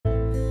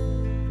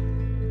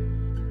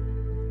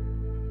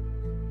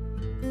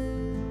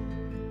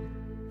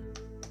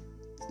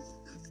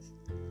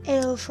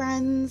Hello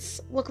friends,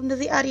 welcome to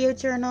the audio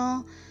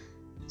journal.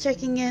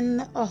 Checking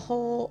in a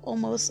whole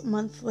almost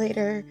month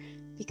later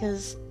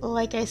because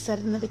like I said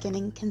in the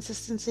beginning,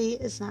 consistency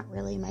is not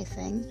really my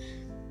thing,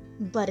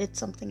 but it's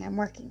something I'm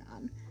working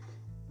on.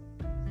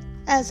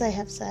 As I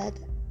have said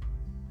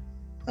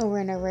over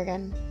and over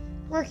again,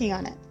 working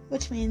on it,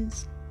 which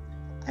means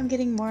I'm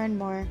getting more and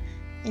more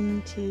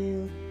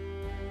into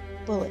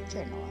bullet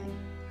journaling.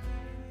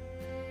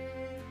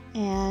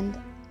 And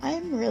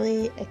I'm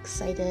really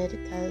excited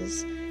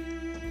because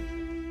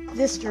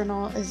this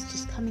journal is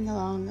just coming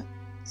along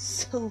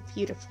so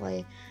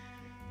beautifully.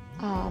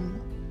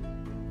 I'm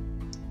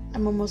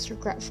almost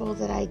regretful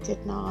that I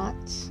did not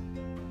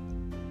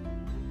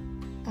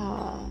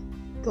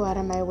go out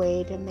of my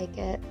way to make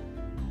it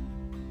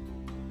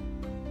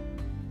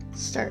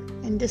start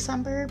in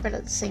December, but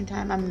at the same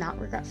time I'm not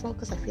regretful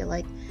because I feel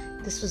like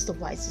this was the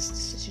wisest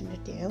decision to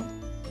do.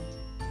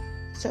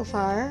 So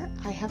far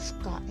I have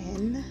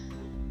gotten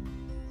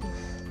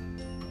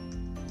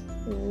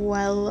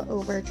well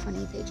over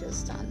 20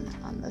 pages done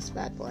on this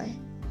bad boy.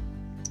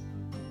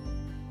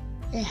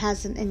 It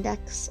has an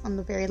index on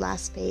the very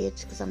last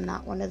page because I'm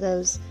not one of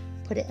those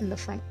put it in the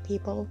front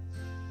people,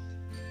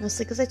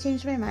 mostly because I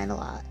changed my mind a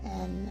lot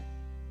and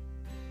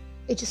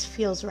it just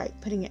feels right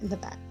putting it in the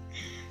back.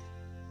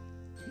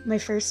 My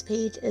first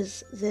page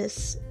is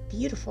this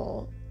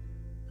beautiful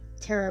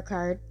tarot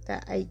card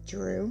that I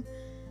drew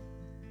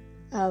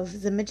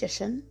of the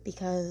Magician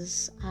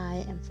because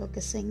I am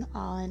focusing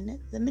on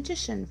the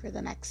Magician for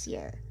the next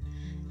year.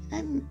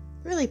 I'm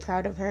really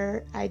proud of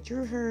her. I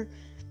drew her,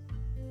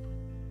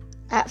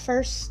 at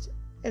first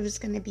it was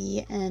going to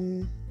be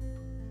in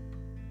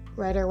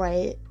red or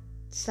white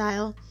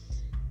style,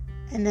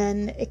 and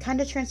then it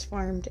kind of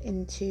transformed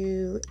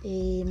into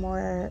a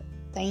more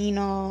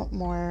Taino,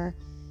 more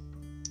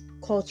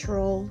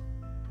cultural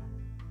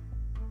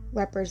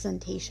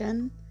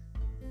representation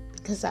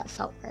because that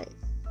felt right.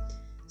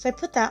 So I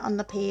put that on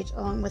the page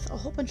along with a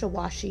whole bunch of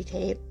washi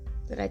tape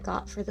that I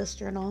got for this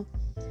journal.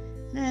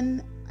 And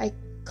then I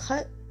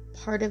cut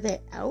part of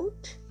it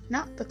out,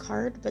 not the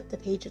card, but the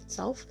page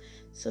itself.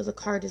 So the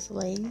card is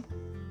laying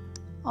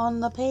on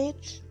the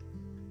page.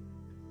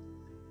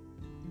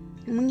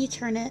 And when you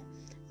turn it,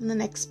 on the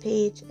next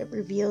page, it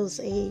reveals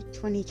a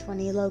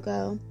 2020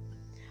 logo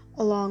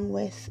along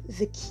with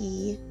the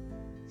key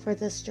for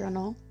this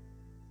journal.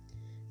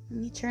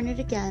 When you turn it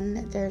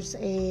again, there's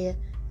a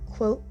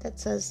quote that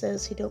says,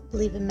 "Those who don't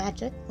believe in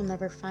magic will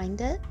never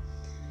find it,"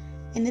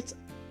 and it's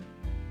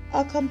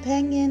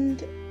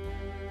accompanied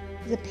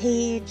the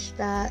page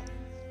that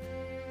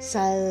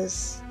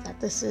says that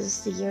this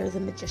is the year of the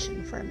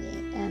Magician for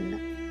me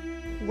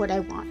and what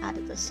I want out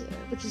of this year,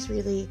 which is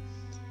really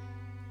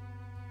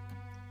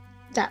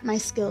that my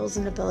skills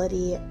and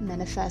ability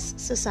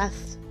manifest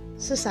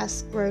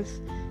success,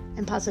 growth,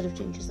 and positive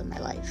changes in my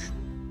life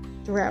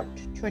throughout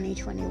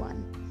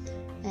 2021,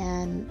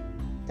 and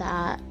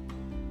that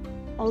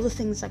all the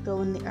things that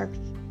go in the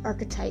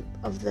archetype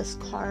of this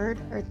card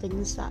are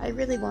things that I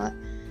really want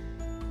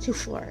to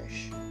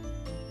flourish,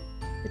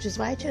 which is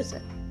why I chose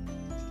it.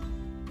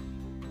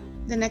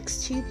 The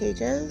next 2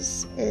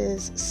 pages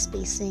is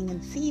spacing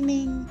and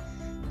theming,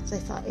 because I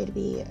thought it'd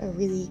be a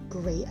really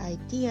great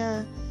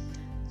idea.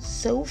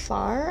 So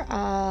far,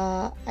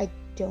 I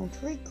don't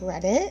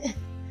regret it.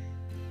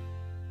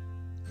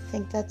 I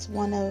think that's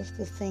one of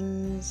the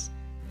things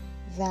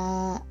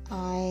that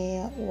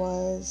I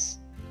was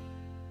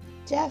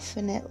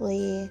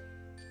definitely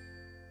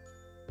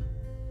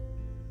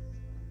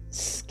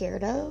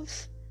scared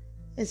of,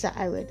 is that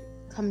I would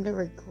come to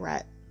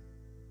regret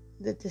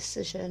the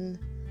decision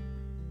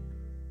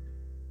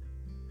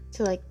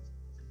to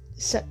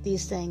set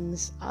these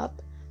things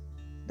up,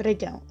 but I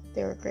don't.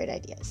 They were great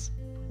ideas.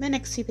 My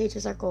next 2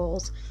 pages are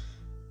goals.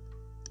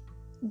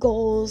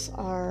 Goals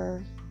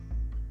are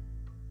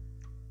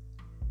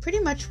pretty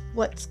much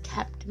what's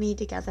kept me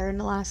together in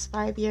the last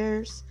 5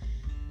 years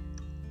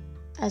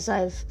as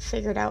I've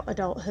figured out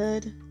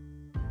adulthood.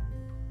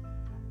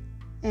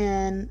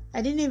 And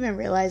I didn't even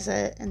realize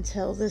it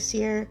until this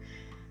year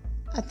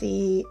at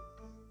the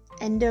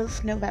end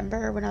of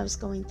November when I was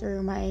going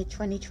through my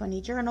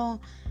 2020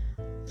 journal.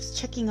 I was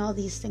checking all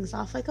these things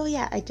off, oh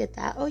yeah, I did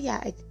that. Oh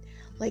yeah,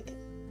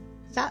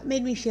 that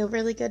made me feel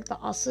really good, but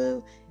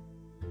also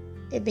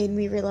it made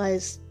me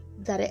realize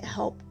that it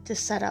helped to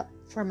set up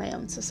for my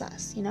own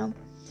success,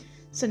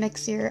 So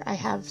next year I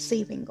have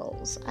saving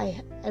goals.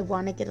 I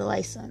want to get a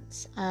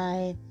license.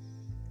 I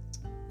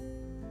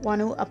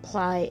want to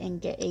apply and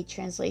get a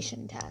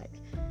translation tag.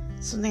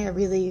 Something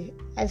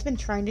I've been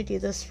trying to do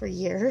this for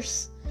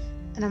years,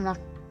 and I'm not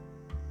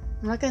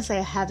going to say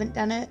I haven't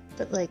done it,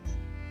 but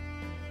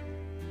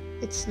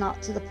it's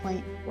not to the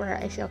point where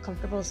I feel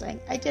comfortable saying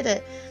I did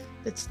it.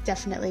 It's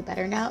definitely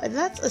better now, and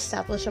that's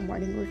establish a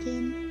morning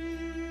routine.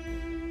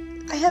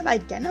 I have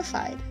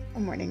identified a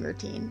morning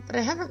routine, but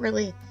I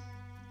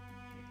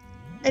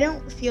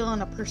don't feel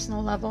on a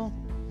personal level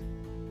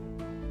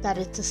that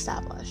it's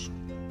established.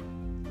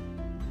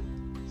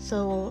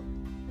 So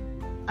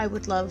I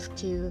would love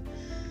to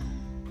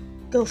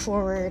go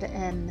forward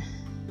and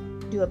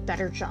do a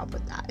better job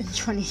with that in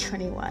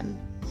 2021.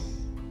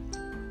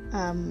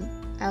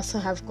 I also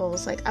have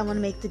goals, like I want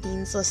to make the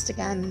Dean's List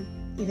again,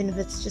 even if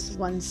it's just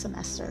one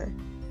semester.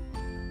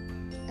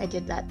 I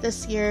did that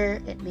this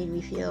year. It made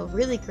me feel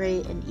really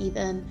great and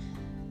even.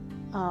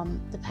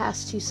 The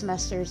past 2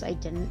 semesters I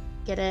didn't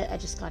get it. I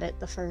just got it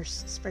the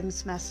first spring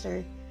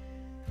semester.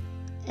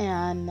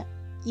 And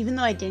even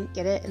though I didn't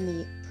get it in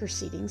the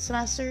preceding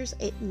semesters,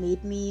 it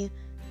made me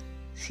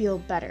feel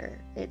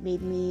better. It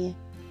made me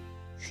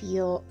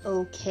feel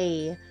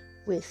okay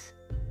with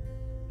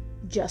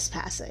just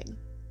passing.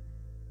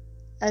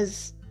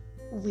 As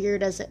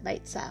weird as it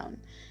might sound,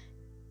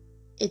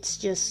 it's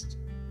just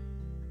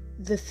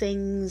the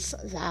things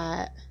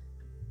that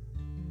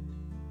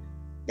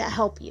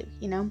help you,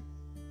 you know?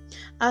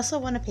 I also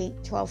want to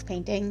paint 12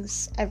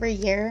 paintings every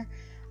year.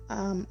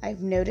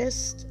 I've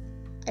noticed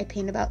I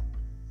paint about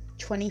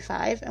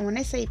 25, and when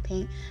I say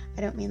paint,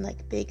 I don't mean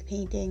like big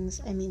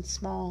paintings, I mean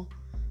small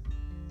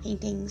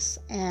paintings,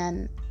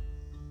 and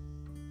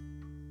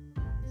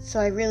so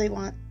I really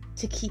want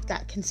to keep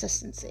that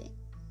consistency.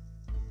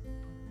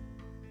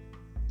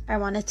 I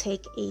want to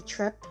take a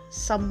trip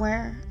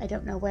somewhere. I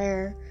don't know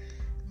where.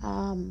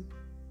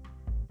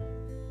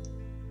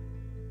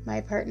 My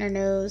partner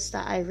knows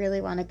that I really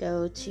want to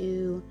go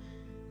to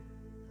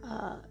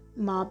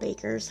Ma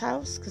Baker's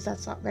house because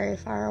that's not very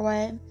far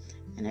away,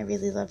 and I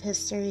really love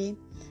history.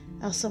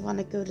 I also want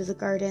to go to the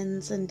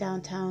gardens in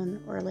downtown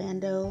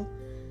Orlando,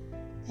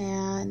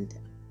 and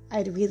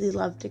I'd really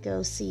love to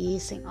go see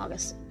St.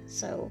 Augustine.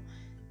 So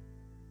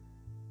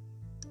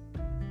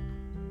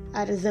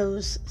out of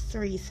those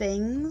 3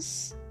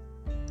 things,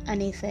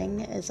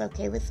 anything is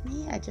okay with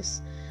me. I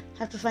just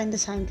have to find the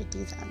time to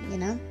do them, you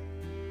know?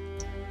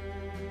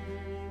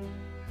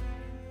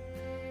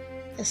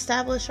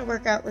 Establish a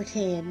workout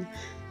routine.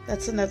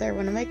 That's another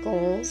one of my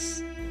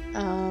goals.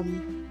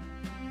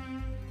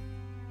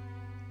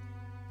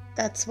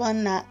 That's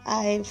one that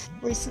I've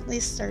recently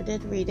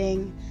started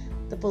reading,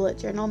 the bullet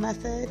journal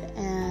method,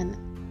 and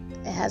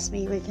it has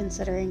me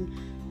reconsidering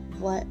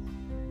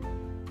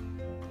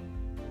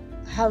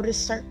how to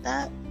start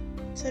that,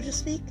 so to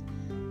speak.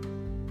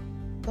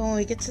 But when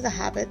we get to the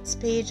habits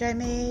page I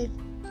made,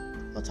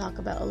 we'll talk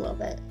about a little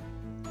bit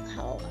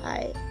how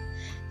I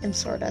am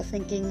sort of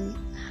thinking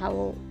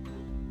how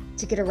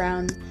to get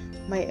around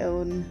my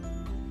own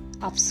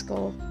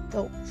obstacle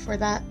built for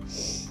that.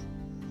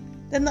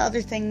 Then the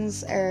other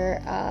things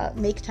are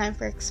make time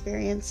for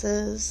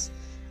experiences.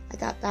 I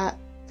got that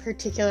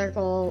particular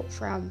goal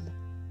from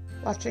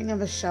watching a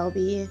Michelle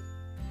B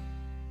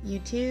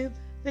YouTube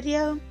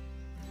video,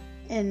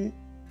 and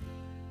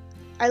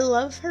I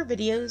love her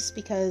videos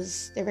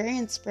because they're very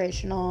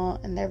inspirational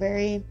and they're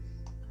very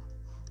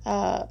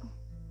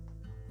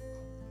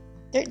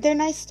they're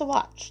nice to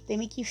watch. They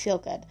make you feel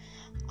good.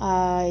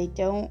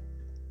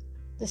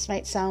 This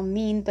might sound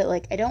mean, but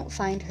like I don't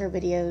find her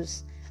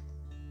videos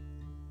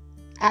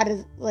I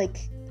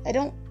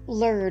don't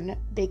learn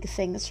big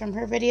things from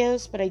her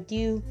videos, but I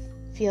do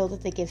feel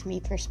that they give me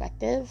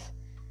perspective,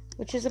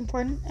 which is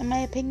important in my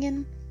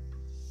opinion,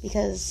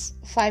 because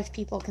 5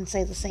 people can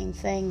say the same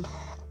thing.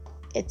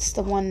 It's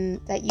the one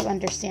that you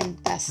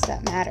understand best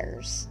that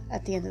matters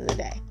at the end of the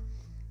day.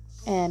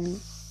 And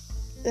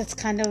that's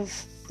kind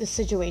of the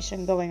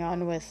situation going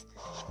on with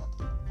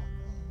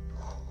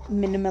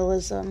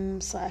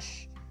minimalism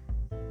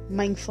 /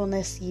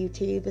 mindfulness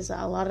YouTube, is that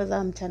a lot of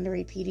them tend to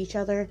repeat each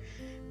other,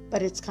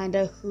 but it's kind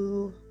of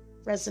who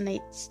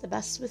resonates the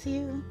best with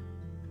you,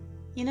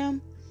 you know?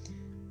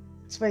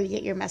 It's where you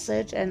get your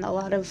message, and a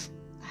lot of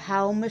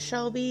how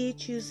Michelle B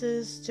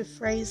chooses to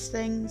phrase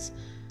things,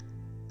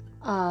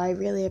 I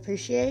really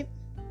appreciate.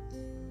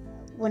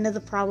 One of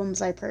the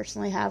problems I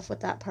personally have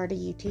with that part of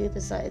YouTube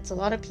is that it's a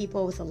lot of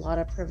people with a lot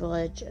of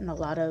privilege and a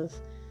lot of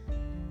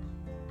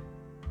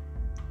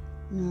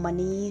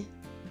money,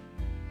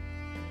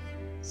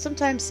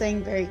 sometimes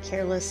saying very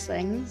careless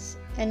things,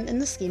 and in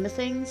the scheme of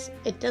things,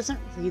 it doesn't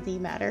really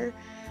matter.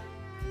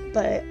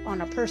 But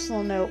on a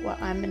personal note,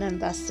 what I'm going to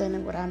invest in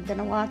and what I'm going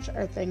to watch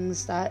are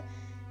things that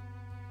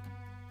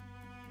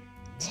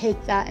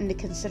take that into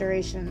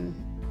consideration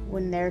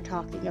when they're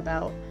talking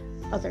about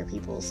other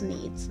people's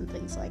needs and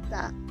things like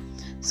that.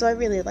 So I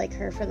really like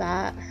her for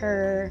that.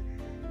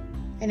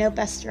 I know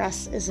best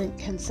dress isn't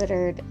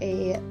considered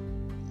a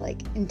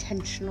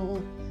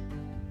intentional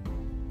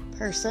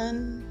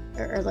person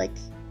or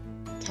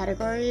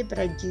category, but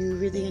I do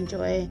really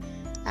enjoy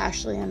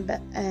Ashley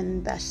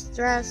and best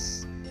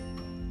dress.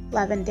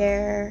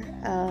 Lavender.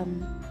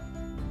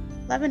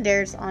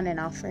 Lavender's on and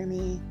off for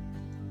me,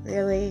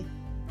 really.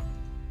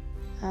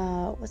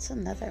 What's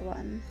another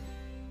one?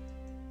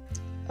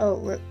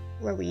 Oh,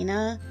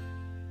 Rowena.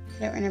 I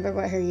don't remember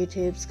what her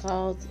YouTube's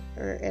called,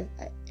 or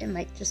it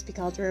might just be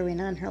called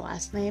Rowena in her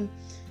last name.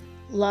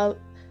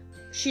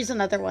 She's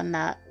another one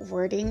that,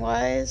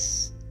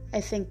 wording-wise,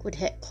 I think would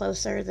hit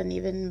closer than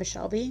even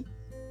Michelle B.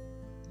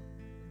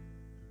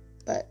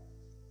 But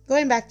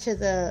going back to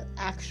the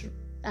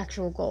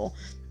actual goal,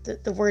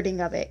 the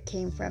wording of it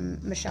came from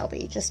Michelle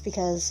B, just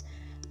because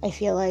I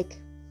feel like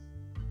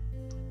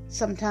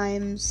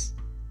sometimes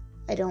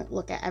I don't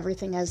look at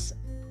everything as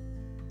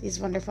these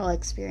wonderful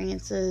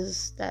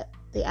experiences that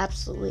they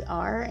absolutely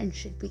are and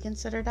should be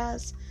considered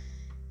as.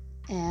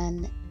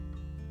 And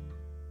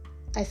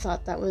I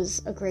thought that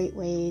was a great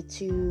way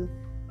to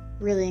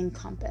really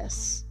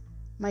encompass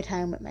my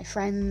time with my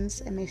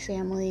friends and my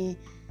family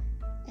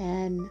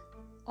and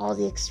all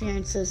the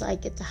experiences I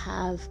get to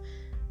have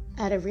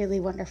at a really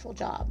wonderful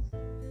job.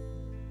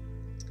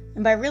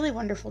 And by really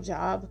wonderful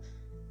job,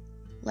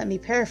 let me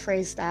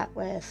paraphrase that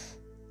with,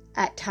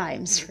 at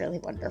times, really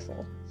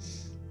wonderful.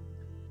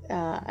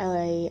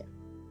 I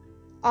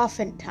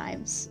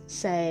oftentimes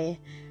say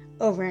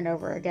over and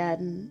over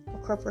again, a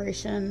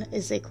corporation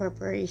is a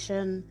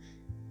corporation,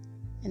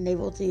 and they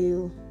will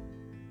do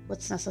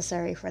what's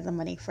necessary for the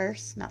money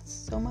first, not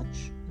so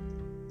much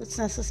what's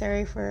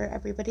necessary for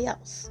everybody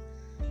else.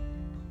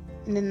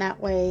 And in that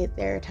way,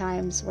 there are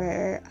times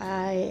where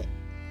I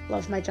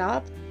love my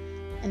job,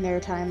 and there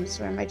are times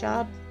where my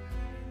job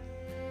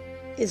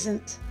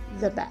isn't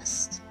the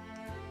best.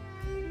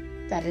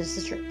 That is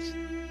the truth.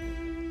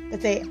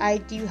 But I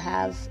do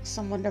have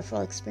some wonderful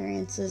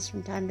experiences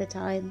from time to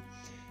time,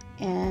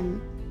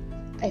 and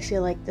I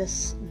feel like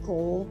this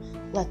goal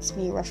lets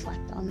me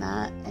reflect on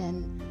that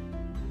and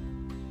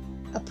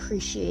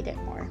appreciate it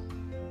more.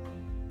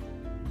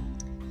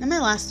 Now, my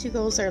last two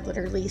goals are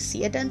literally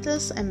see a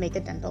dentist and make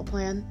a dental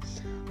plan.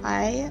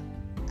 I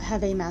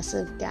have a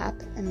massive gap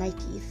in my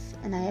teeth,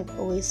 and I have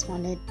always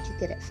wanted to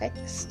get it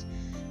fixed,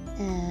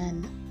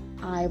 and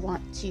I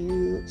want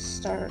to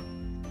start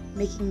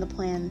making the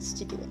plans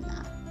to doing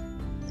that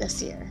this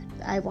year.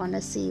 I want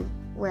to see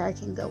where I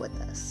can go with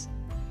this.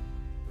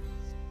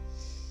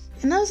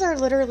 And those are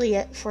literally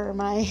it for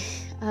my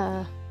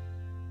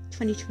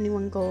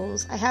 2021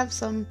 goals. I have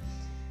some,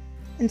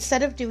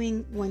 instead of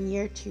doing 1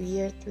 year, 2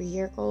 year, 3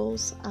 year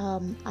goals,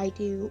 I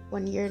do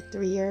 1 year,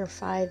 3 year,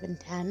 5, and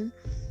 10.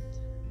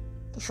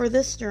 But for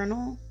this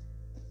journal,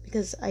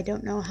 because I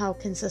don't know how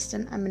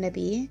consistent I'm going to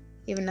be,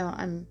 even though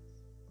I'm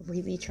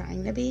really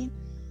trying to be,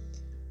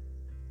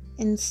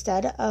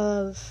 instead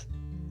of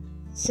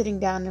sitting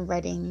down and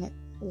writing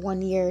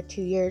 1 year,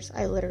 2 years,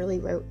 I literally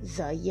wrote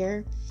the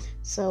year.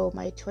 So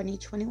my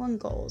 2021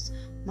 goals,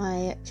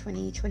 my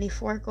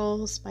 2024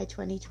 goals, my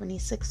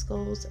 2026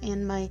 goals,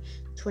 and my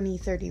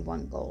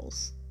 2031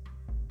 goals.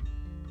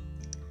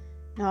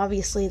 Now,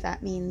 obviously,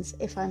 that means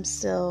if I'm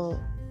still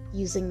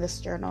using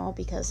this journal,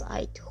 because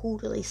I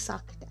totally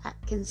sucked at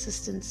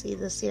consistency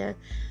this year,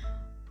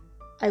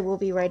 I will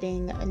be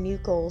writing a new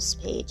goals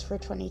page for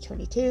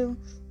 2022,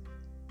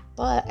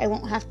 but I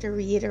won't have to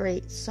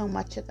reiterate so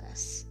much of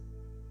this,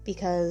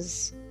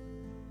 because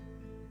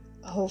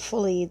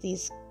hopefully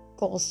these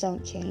goals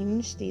don't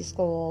change. These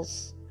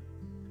goals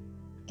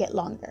get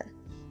longer.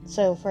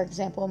 So, for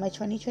example, my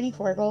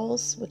 2024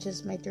 goals, which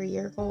is my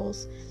 3-year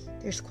goals,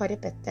 there's quite a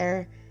bit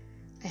there.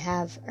 I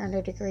have earn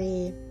a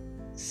degree,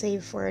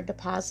 save for a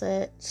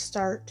deposit,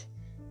 start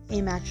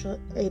a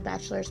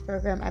bachelor's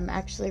program. I'm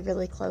actually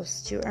really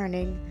close to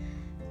earning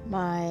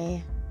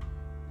my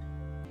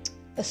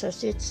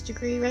associate's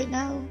degree right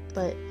now,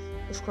 but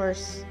of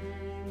course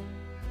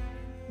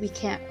we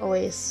can't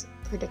always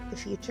predict the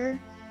future.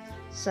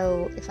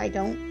 So if I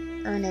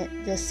don't earn it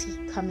this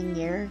coming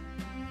year,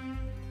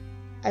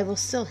 I will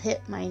still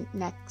hit my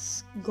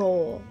next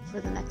goal for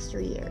the next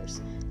 3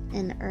 years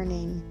in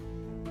earning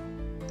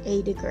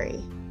a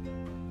degree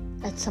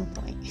at some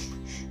point.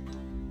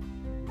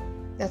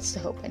 That's the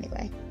hope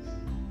anyway.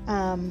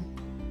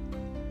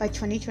 By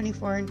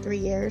 2024, in 3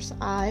 years,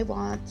 I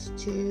want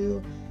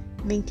to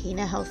maintain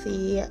a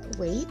healthy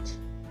weight.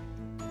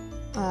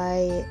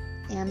 I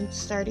am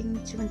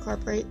starting to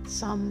incorporate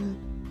some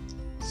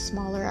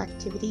smaller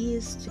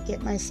activities to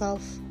get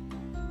myself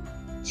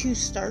to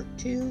start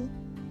to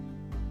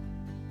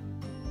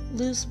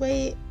lose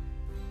weight,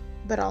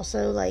 but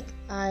also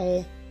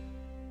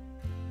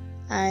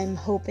I'm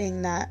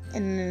hoping that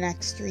in the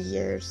next 3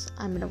 years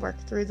I'm going to work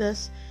through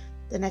this.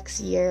 The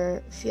next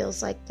year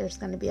feels like there's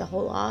going to be a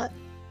whole lot,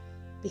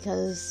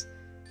 because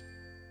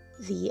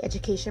the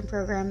education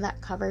program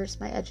that covers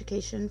my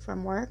education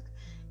from work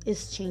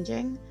is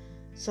changing.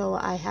 So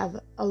I have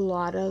a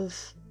lot of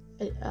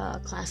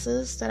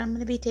classes that I'm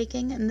going to be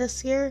taking in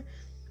this year,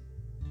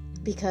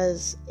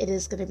 because it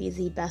is going to be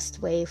the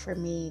best way for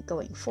me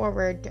going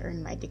forward to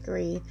earn my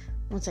degree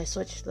once I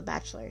switch to the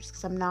bachelor's,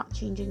 because I'm not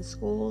changing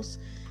schools.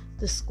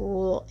 The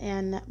school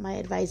and my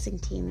advising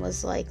team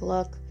was like,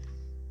 look,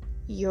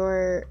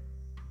 your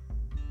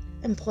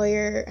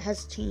employer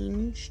has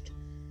changed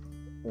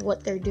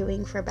what they're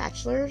doing for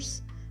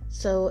bachelor's.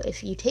 So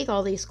if you take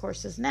all these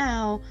courses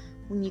now,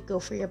 when you go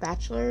for your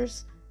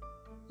bachelor's,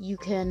 you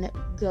can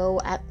go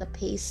at the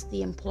pace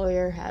the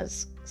employer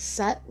has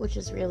set, which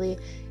is really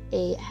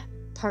a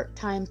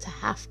part-time to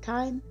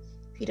half-time.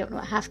 If you don't know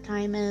what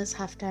half-time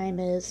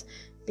is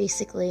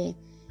basically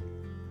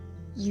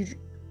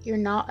you're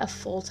not a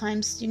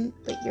full-time student,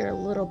 but you're a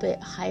little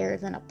bit higher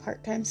than a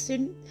part-time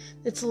student.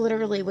 It's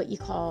literally what you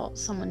call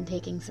someone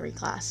taking 3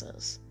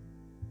 classes.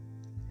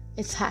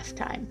 It's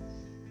half-time.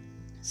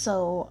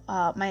 So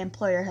my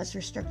employer has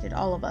restricted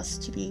all of us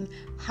to being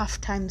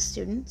half-time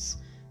students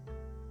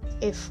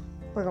if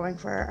we're going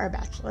for our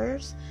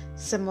bachelor's,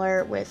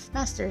 similar with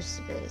master's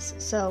degrees.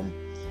 So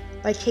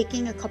by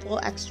taking a couple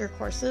extra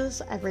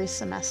courses every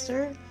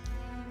semester,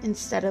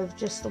 instead of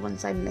just the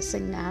ones I'm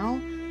missing now,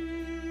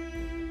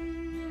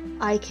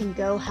 I can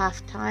go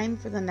half-time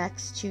for the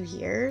next 2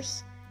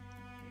 years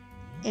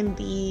and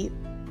be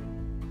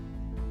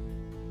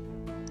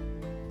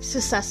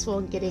successful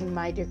in getting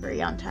my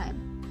degree on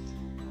time.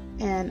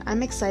 And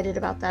I'm excited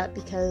about that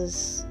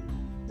because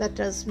that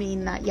does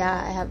mean that,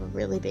 yeah, I have a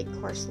really big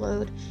course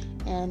load.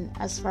 And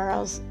as far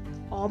as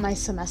all my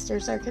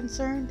semesters are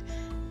concerned,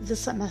 the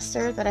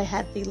semester that I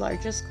had the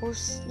largest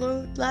course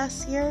load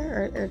last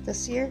year, or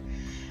this year,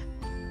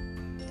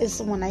 is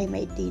the one I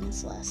made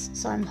Dean's List.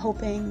 So I'm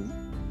hoping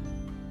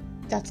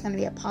that's going to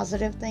be a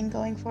positive thing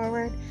going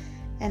forward.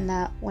 And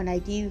that when I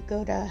do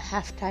go to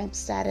half-time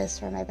status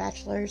for my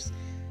bachelor's,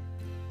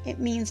 it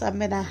means I'm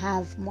going to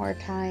have more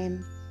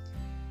time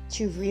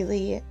to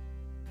really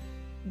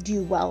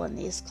do well in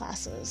these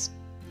classes,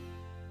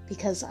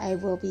 because I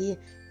will be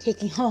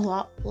taking a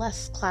lot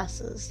less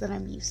classes than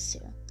I'm used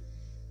to.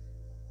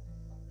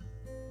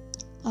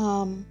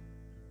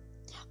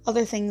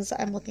 Other things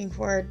I'm looking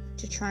forward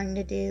to trying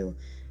to do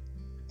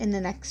in the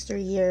next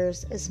 3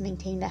 years is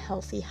maintain a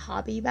healthy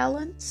hobby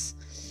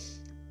balance.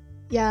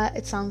 Yeah,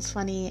 it sounds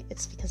funny.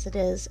 It's because it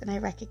is, and I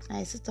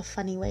recognize it's a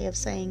funny way of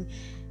saying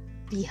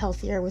be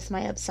healthier with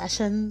my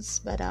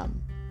obsessions, but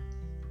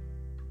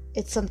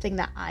it's something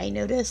that I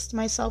noticed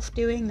myself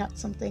doing, not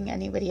something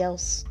anybody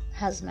else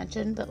has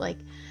mentioned, but like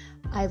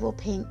I will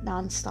paint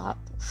nonstop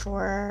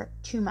for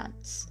 2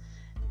 months,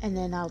 and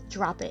then I'll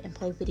drop it and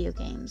play video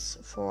games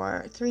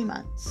for 3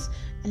 months,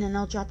 and then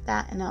I'll drop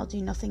that and I'll do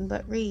nothing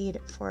but read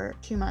for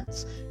 2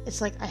 months.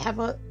 It's like I have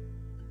a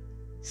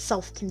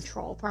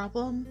self-control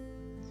problem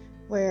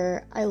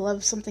where I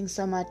love something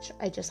so much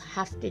I just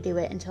have to do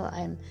it until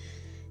I'm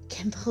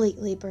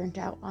completely burnt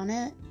out on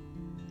it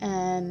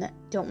and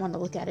don't want to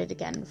look at it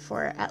again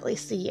for at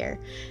least a year.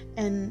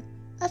 And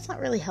that's not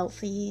really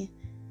healthy,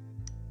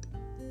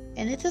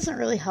 and it doesn't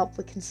really help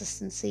with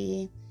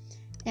consistency.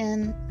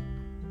 And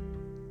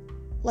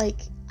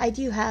like, I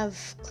do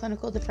have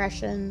clinical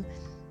depression,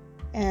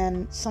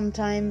 and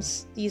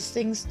sometimes these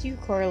things do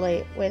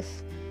correlate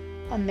with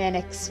a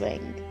manic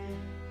swing.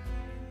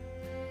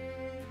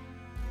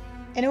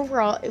 And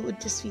overall, it would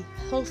just be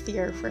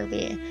healthier for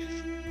me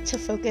to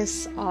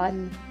focus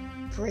on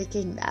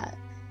breaking that.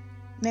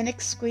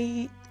 Manic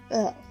swings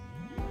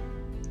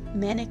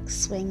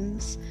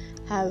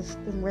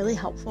have been really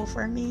helpful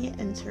for me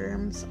in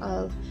terms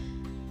of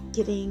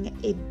getting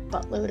a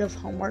buttload of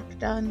homework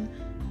done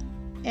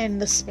in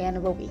the span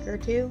of a week or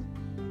two.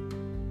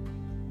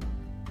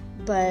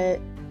 But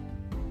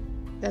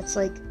that's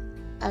like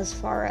as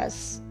far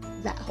as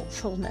that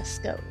helpfulness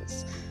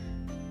goes.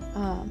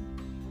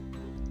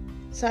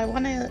 So I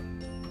want to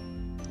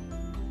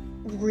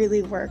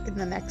really work in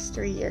the next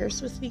 3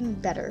 years with being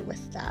better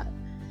with that.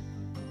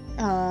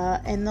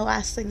 And the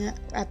last thing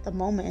at the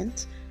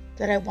moment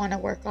that I want to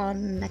work on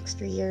in the next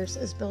 3 years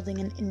is building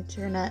an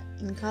internet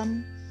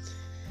income.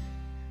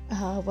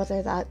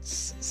 Whether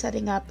that's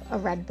setting up a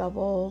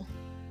Redbubble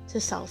to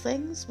sell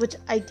things, which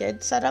I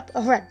did set up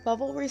a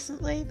Redbubble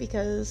recently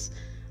because,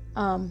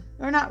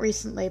 or not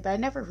recently, but I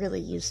never really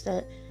used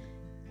it.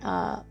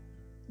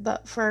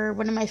 But for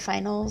one of my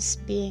finals,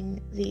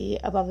 being the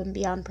above and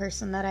beyond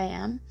person that I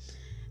am,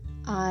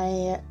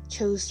 I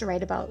chose to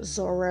write about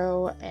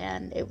Zorro,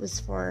 and it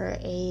was for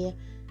a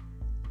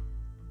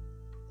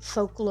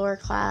folklore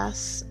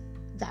class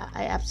that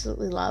I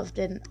absolutely loved,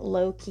 and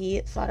low-key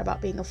thought about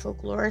being a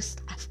folklorist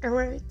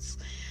afterwards.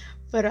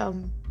 But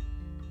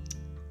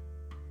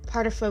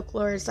part of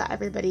folklore is that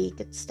everybody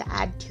gets to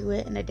add to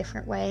it in a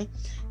different way.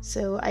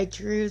 So I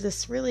drew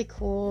this really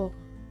cool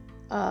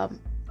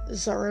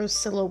Zorro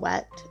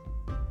silhouette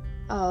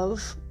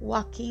of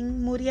walking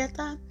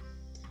Murieta,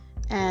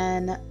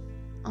 and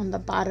on the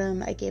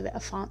bottom I gave it a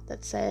font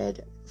that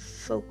said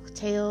 "Folk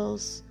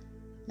Tales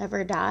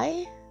Never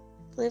Die." I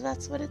believe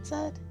that's what it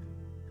said.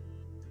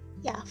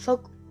 Yeah,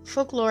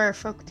 folklore,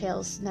 folk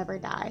tales never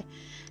die.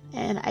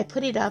 And I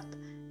put it up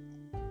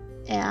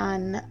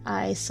and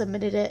I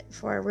submitted it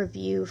for a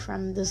review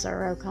from the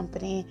Zorro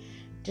company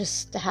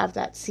just to have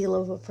that seal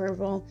of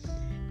approval.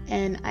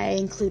 And I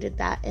included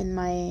that in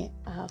my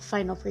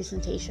final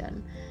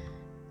presentation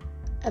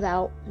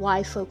about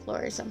why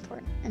folklore is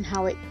important and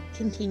how it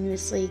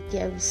continuously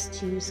gives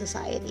to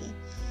society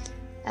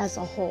as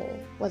a whole,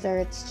 whether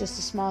it's just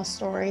a small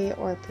story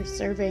or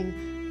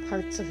preserving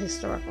parts of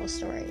historical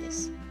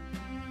stories.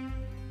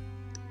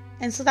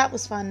 And so that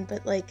was fun,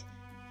 but like,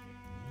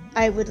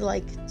 I would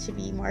like to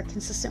be more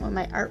consistent with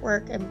my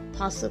artwork and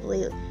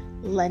possibly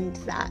lend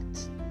that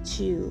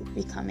to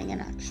becoming an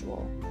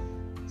actual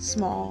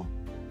small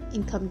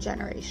income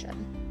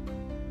generation.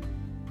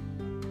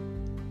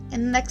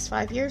 In the next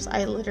 5 years,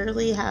 I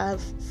literally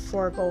have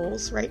 4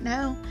 goals right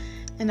now,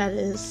 and that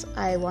is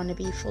I want to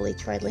be fully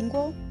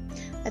trilingual.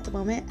 At the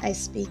moment, I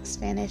speak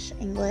Spanish,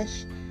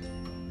 English,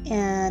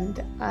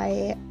 And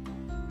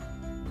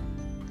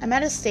I'm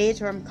at a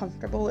stage where I'm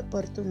comfortable with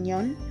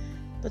Portuñol,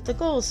 but the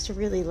goal is to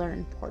really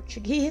learn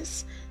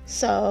Portuguese.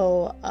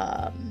 So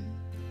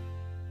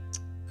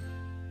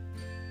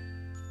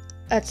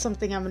that's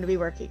something I'm going to be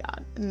working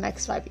on in the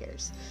next 5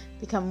 years,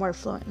 become more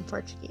fluent in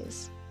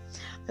Portuguese.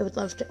 I would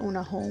love to own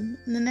a home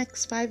in the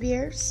next 5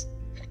 years.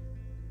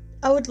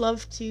 I would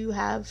love to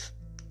have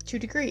 2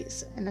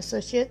 degrees, an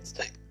associate's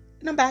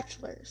and a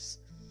bachelor's.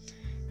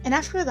 And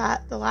after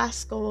that, the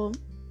last goal,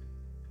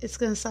 it's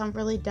going to sound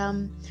really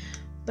dumb,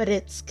 but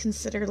it's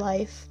consider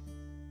life.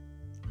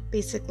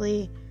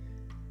 Basically,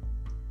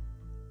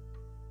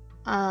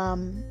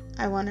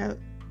 I want to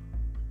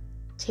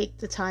take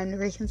the time to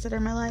reconsider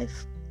my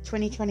life.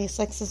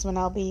 2026 is when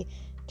I'll be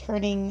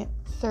turning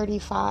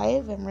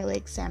 35 and really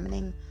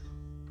examining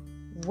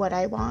what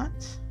I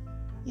want,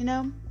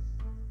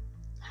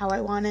 how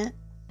I want it.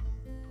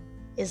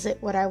 Is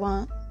it what I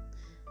want?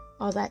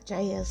 All that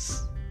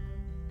jazz.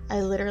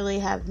 I literally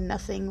have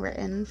nothing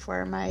written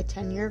for my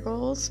 10-year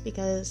goals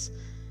because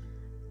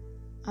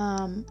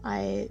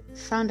I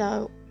found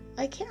out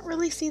I can't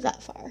really see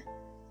that far.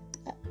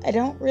 I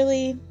don't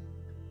really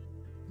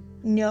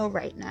know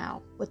right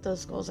now what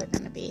those goals are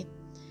going to be.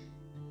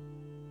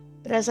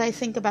 But as I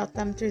think about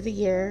them through the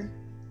year,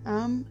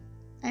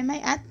 I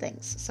might add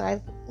things. So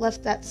I've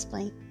left that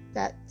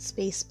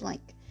space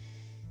blank.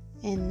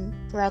 And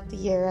throughout the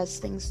year, as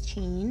things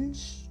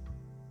change,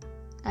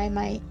 I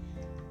might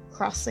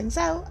cross things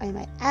out. I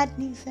might add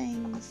new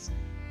things.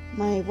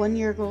 My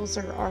 1-year goals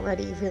are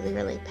already really,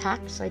 really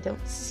packed, so I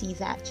don't see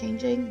that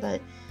changing.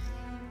 But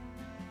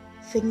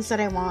things that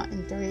I want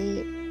in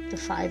 3 to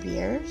 5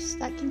 years,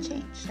 that can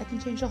change. That can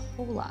change a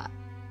whole lot.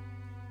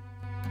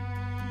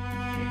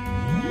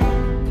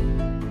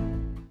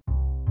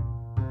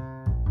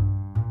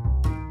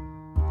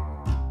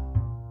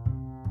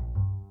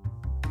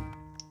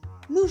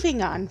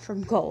 Moving on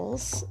from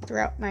goals,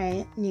 throughout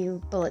my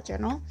new bullet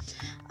journal,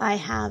 I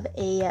have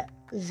a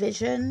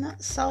vision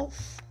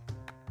self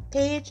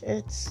page.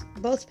 It's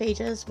both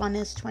pages. One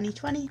is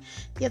 2020,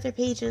 the other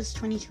page is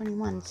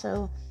 2021.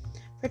 So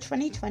for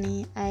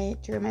 2020, I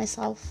drew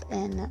myself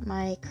in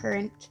my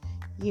current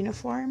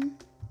uniform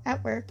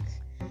at work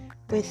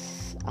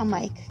with a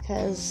mic,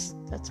 because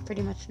that's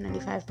pretty much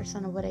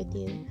 95% of what I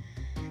do.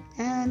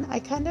 And I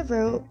kind of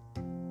wrote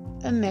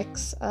a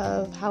mix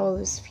of how I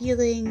was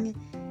feeling,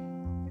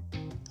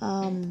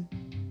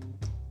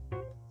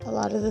 a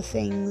lot of the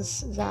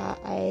things that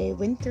I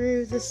went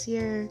through this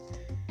year,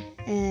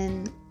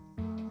 and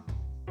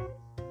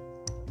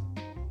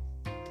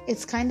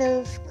it's kind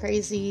of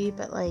crazy,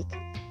 but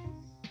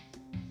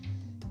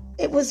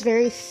it was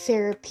very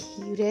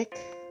therapeutic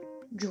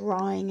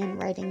drawing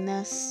and writing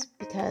this,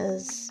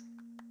 because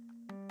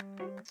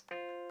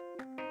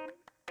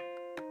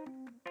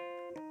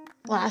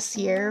last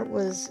year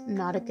was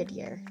not a good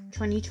year.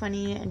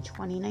 2020 and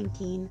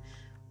 2019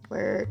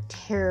 were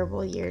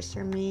terrible years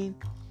for me.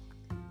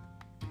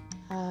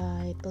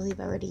 I believe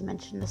I already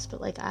mentioned this,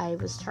 but I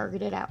was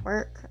targeted at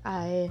work.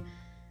 I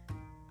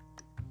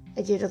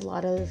did a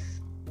lot of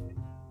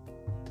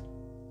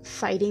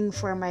fighting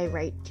for my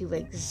right to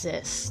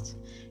exist.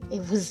 It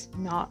was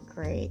not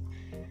great.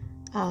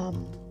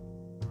 And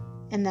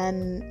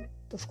then,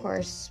 of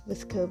course,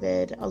 with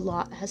COVID, a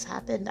lot has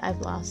happened.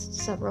 I've lost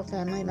several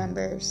family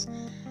members.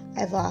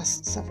 I've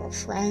lost several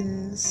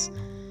friends.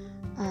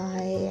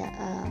 I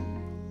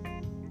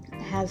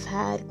have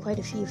had quite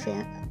a few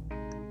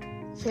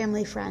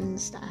family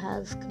friends that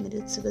have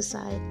committed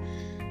suicide.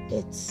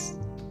 It's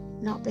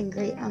not been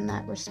great on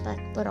that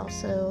respect, but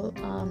also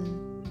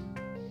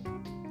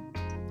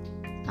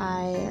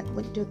I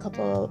went to a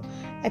couple.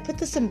 I put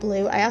this in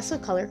blue. I also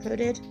color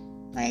coded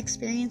my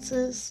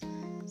experiences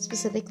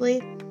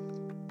specifically.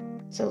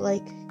 So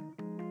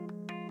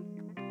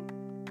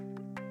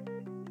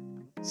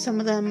some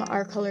of them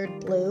are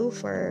colored blue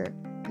for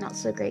not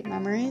so great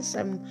memories.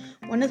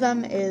 One of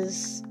them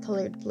is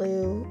colored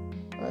blue,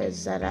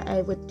 is that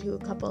I went to a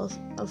couple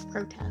of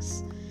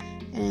protests,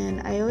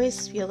 and I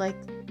always feel like,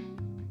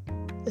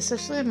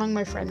 especially among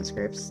my friends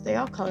groups, they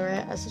all color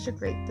it as such a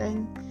great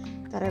thing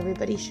that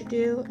everybody should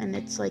do. And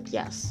it's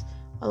yes,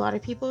 a lot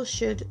of people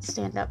should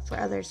stand up for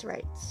others'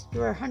 rights.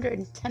 You are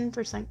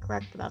 110%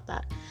 correct about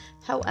that.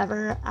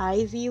 However,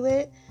 I view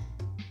it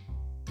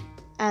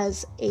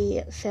as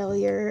a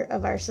failure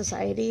of our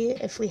society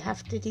if we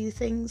have to do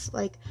things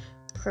like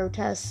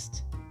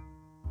protest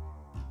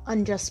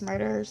unjust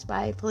murders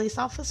by police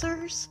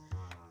officers.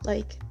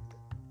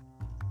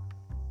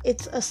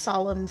 It's a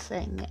solemn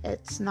thing.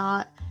 It's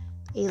not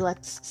a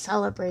let's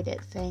celebrate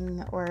it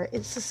thing, or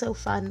it's just so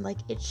fun.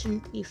 It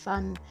shouldn't be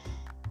fun.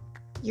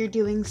 You're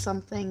doing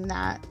something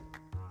that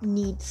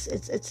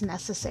it's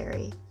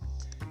necessary,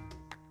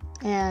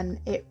 and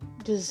it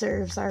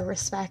deserves our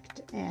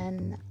respect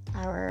and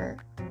our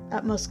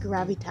utmost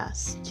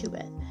gravitas to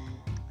it.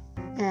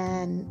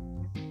 And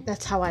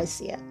that's how I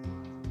see it.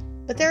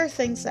 But there are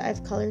things that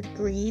I've colored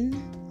green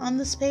on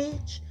this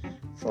page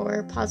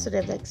for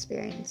positive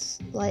experience,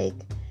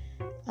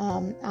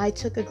 I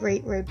took a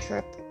great road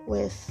trip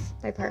with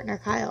my partner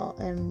Kyle,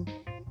 and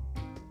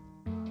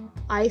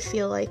I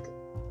feel like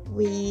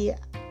we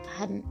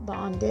hadn't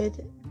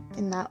bonded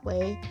in that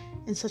way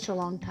in such a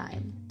long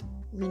time.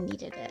 We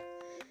needed it.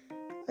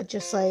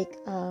 Just like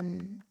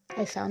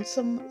I found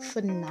some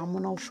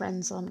phenomenal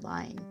friends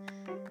online,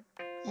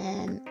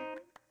 and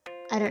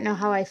I don't know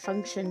how I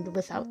functioned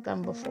without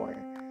them before.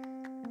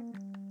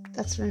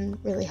 That's been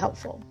really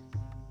helpful.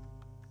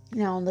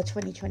 Now, on the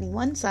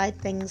 2021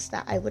 side, things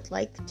that I would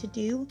like to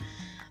do,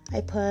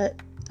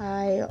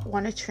 I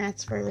want to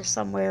transfer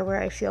somewhere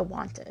where I feel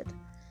wanted.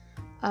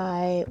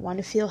 I want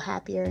to feel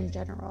happier in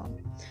general.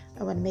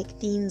 I want to make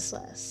dean's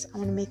lists. I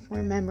want to make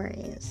more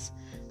memories.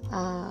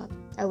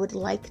 I would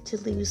like to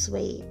lose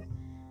weight.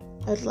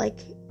 I would like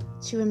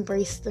to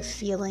embrace the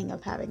feeling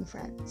of having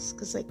friends,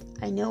 because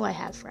I know I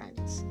have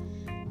friends,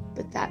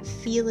 but that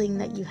feeling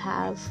that you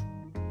have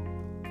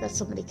that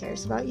somebody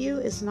cares about you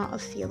is not a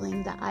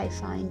feeling that I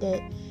find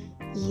it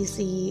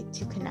easy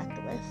to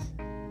connect with.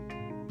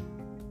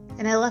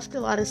 And I left a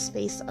lot of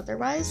space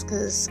otherwise,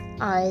 because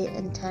I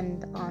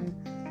intend on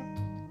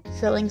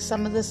filling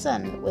some of this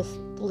in with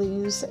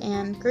blues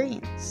and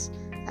greens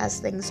as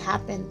things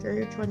happen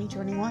through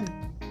 2021.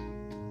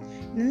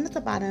 And then at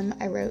the bottom,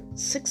 I wrote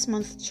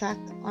 6-month check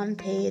on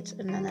page,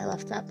 and then I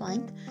left that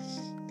blank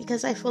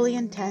because I fully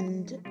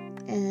intend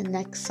in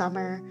next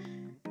summer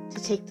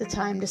to take the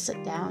time to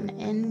sit down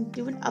and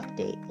do an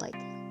update, like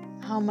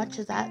how much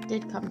of that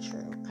did come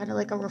true, kind of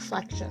like a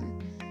reflection.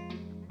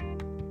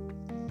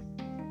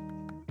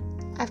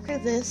 After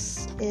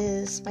this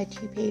is my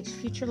 2-page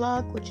future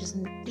log, which is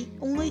the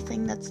only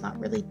thing that's not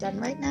really done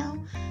right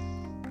now,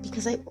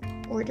 because I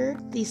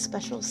ordered these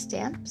special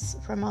stamps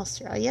from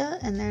Australia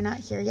and they're not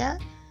here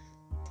yet.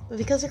 But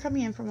because they're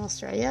coming in from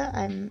Australia,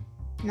 I'm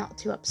not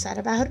too upset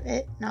about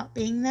it not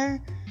being there.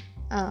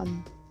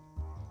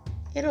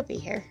 It'll be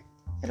here.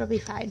 It'll be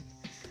fine.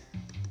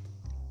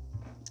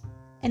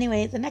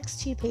 Anyway, the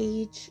next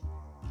 2-page,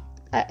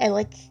 I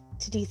like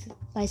to do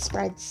my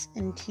spreads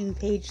in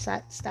 2-page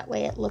sets. That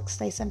way it looks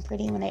nice and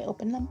pretty when I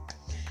open them.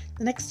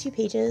 The next 2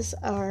 pages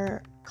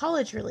are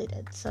college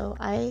related. So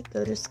I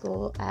go to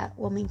school at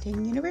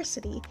Wilmington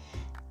University.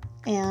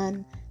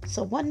 And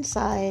so one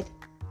side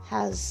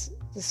has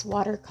this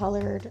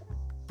watercolored,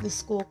 the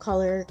school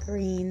color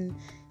green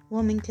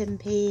Wilmington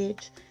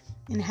page,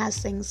 and has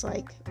things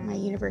like my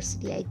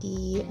university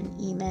ID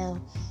and email,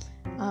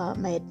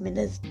 my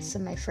admittance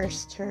in my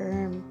first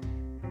term,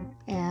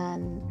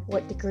 and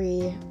what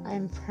degree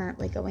I'm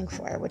currently going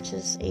for, which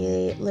is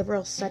a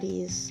liberal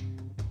studies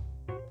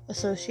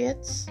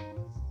associate's.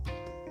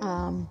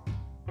 And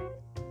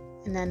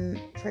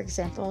then, for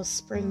example,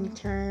 spring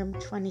term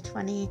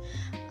 2020,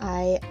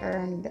 I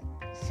earned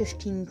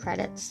 15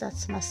 credits that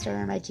semester,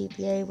 and my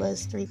GPA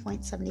was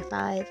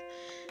 3.75.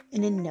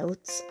 And in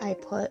notes, I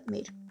put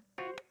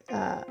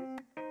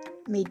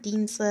made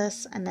dean's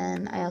list, and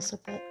then I also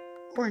put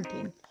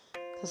quarantine,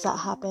 because that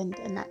happened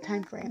in that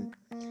time frame.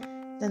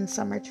 Then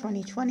summer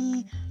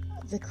 2020,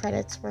 the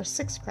credits were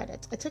 6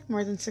 credits. I took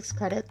more than 6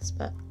 credits,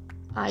 but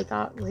I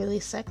got really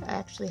sick. I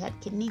actually had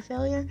kidney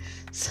failure,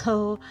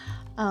 so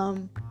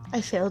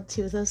I failed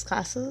 2 of those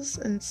classes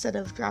instead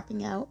of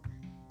dropping out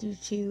due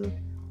to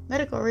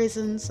medical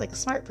reasons, like a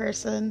smart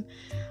person.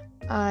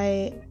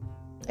 I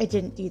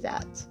didn't do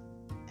that,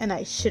 and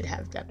I should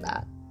have done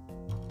that.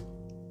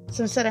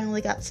 So instead I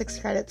only got 6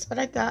 credits, but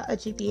I got a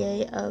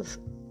GPA of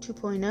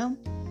 2.0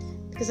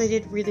 because I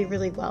did really,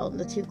 really well in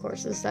the 2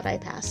 courses that I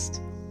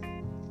passed.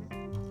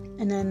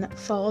 And then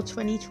fall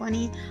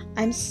 2020,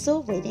 I'm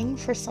still waiting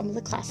for some of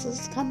the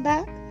classes to come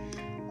back.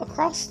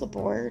 Across the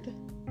board,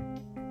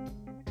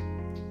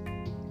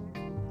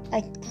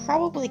 I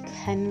probably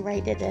can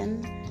write it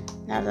in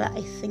now that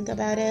I think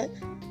about it,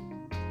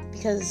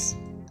 because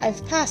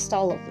I've passed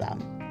all of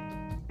them.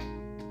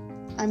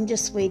 I'm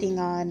just waiting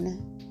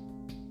on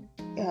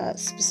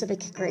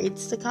specific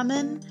grades to come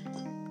in.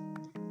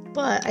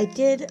 But I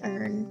did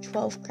earn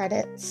 12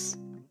 credits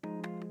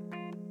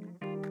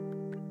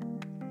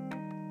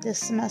this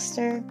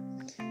semester.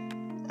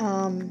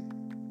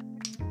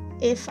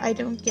 If I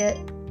don't get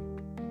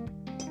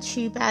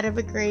too bad of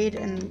a grade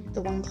in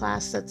the one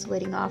class that's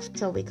waiting off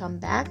till we come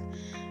back,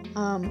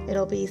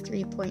 it'll be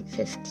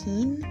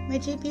 3.15, my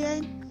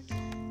GPA.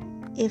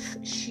 If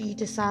she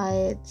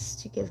decides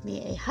to give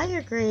me a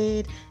higher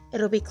grade,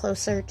 it'll be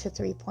closer to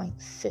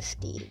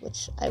 3.50,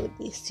 which I would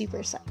be super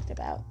psyched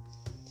about.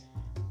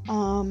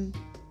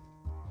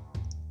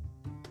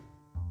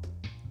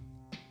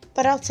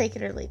 But I'll take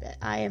it or leave it.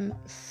 I am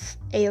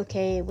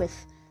A-okay with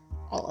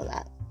all of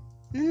that.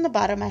 And in the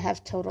bottom I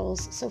have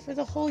totals. So for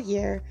the whole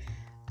year,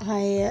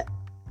 I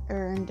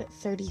earned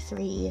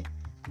 33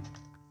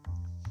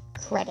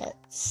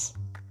 credits.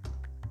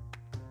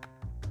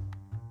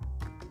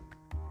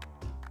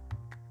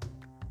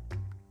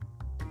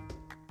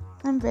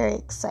 I'm very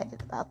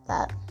excited about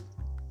that.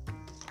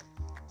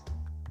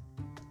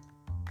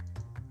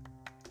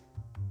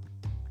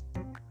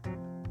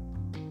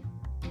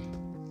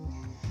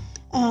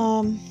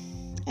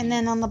 And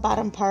then on the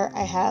bottom part,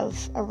 I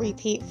have a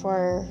repeat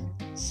for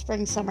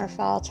spring, summer,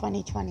 fall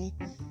 2020.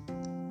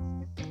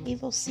 We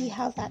will see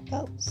how that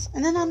goes.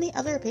 And then on the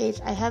other page,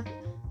 I have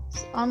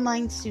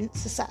online student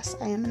success.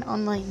 I am an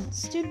online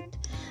student.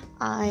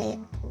 I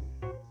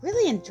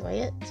really enjoy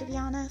it, to be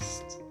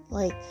honest,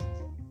 like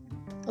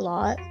a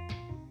lot.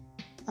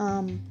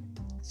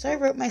 So I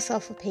wrote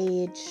myself a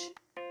page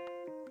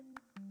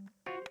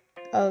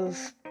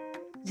of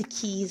the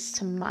keys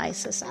to my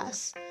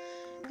success,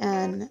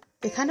 and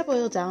they kind of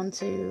boil down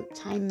to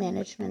time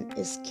management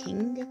is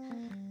king,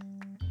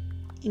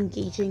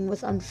 engaging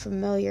with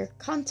unfamiliar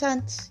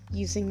content,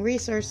 using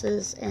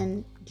resources,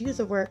 and do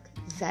the work,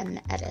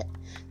 then edit.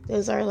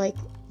 Those are like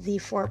the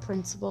 4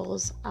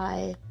 principles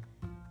I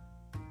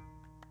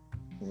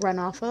run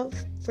off of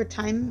for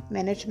time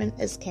management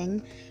is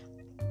king.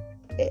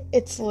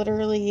 It's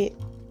literally,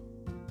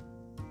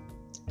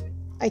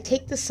 I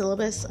take the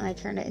syllabus and I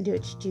turn it into a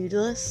to-do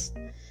list,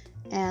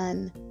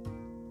 and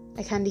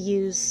I kind of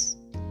use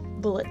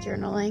bullet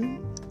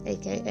journaling,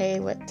 aka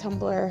what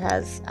Tumblr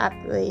has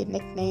aptly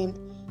nicknamed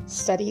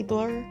study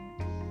blur,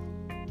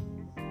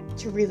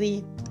 to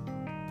really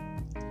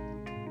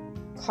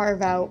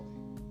carve out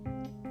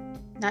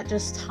not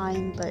just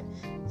time, but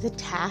the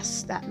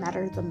tasks that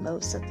matter the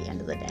most at the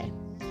end of the day.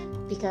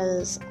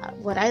 Because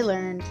what I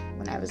learned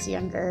when I was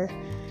younger,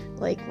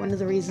 like one of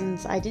the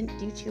reasons I didn't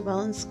do too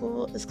well in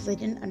school is because I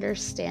didn't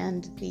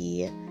understand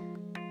the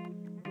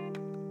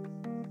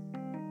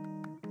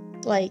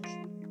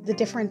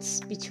difference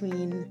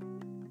between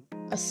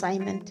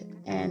assignment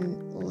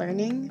and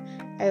learning.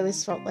 I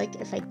always felt like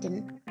if I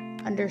didn't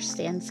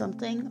understand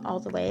something all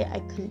the way, I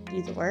couldn't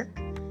do the work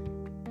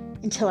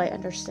until I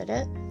understood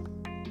it.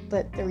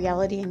 But the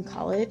reality in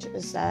college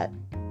is that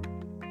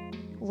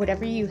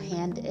whatever you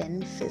hand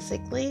in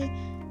physically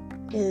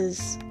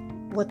is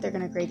what they're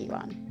going to grade you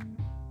on.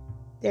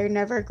 They're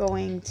never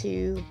going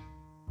to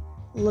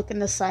look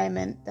an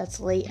assignment that's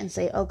late and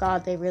say, oh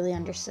God, they really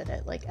understood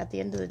it. Like at the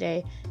end of the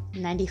day,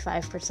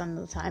 95%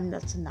 of the time,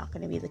 that's not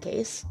going to be the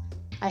case.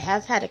 I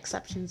have had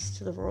exceptions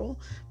to the rule,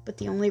 but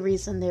the only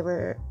reason they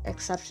were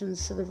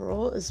exceptions to the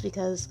rule is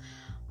because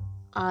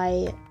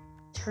I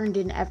turned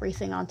in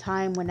everything on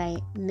time. When I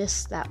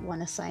missed that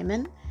one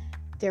assignment,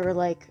 they were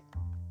like,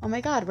 oh my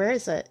God, where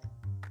is it?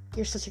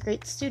 You're such a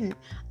great student.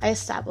 I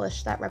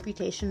established that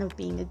reputation of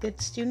being a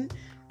good student,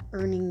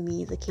 earning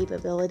me the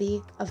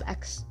capability of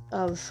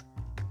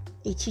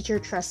a teacher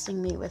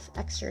trusting me with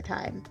extra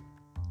time.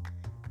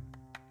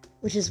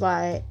 Which is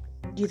why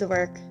do the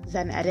work,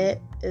 then edit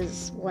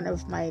is one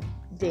of my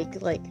big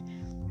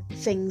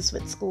things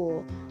with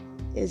school,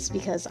 is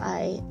because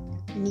I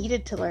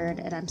needed to learn,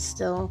 and I'm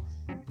still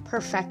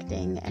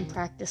perfecting and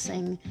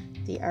practicing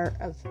the art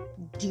of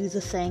do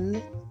the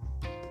thing,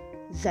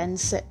 then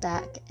sit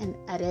back and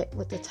edit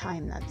with the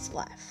time that's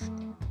left,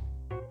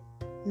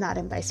 not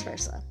in vice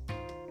versa.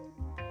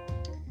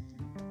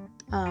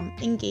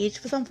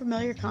 Engage with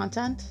unfamiliar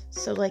content,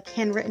 so like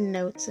handwritten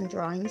notes and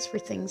drawings for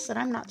things that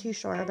I'm not too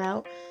sure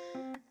about,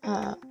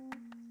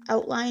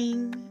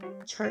 outlining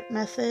chart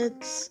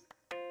methods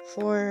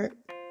for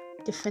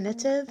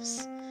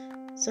definitives.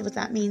 So what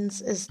that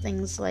means is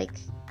things like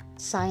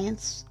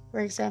science, for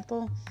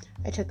example.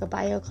 I took a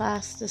bio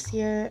class this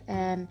year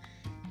and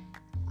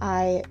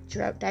I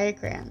drew out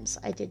diagrams.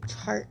 I did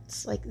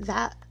charts. Like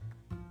that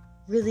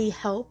really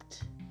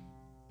helped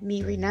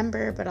me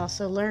remember, but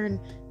also learn,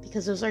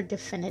 because those are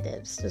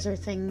definitives. Those are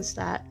things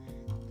that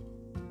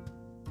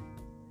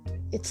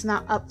it's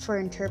not up for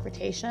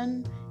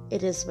interpretation.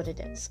 It is what it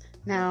is.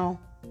 Now,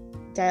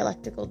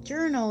 dialectical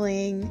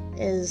journaling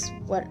is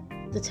what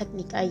the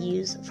technique I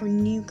use for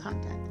new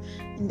content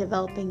and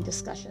developing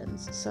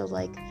discussions. So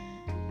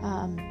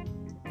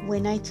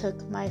when I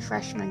took my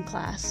freshman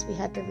class, we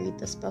had to read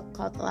this book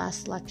called The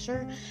Last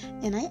Lecture,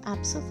 and I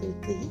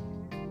absolutely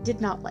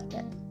did not like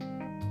it.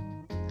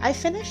 I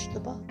finished the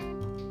book.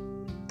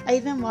 I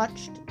even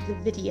watched the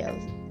video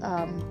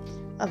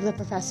of the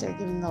professor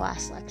giving the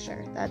last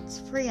lecture. That's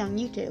free on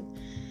YouTube.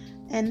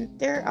 And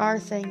there are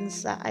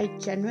things that I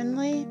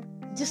genuinely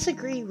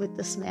disagree with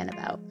this man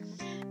about.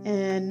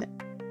 And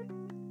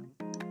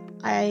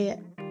I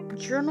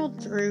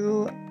journaled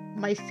through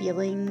my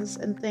feelings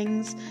and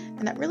things,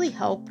 and that really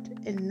helped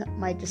in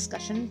my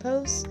discussion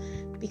posts,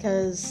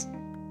 because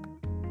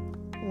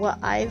what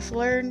I've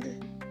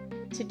learned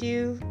to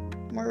do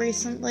more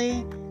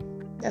recently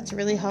that's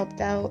really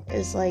helped out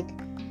is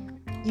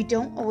you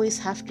don't always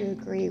have to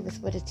agree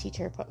with what a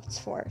teacher puts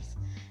forth.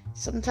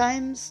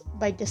 Sometimes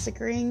by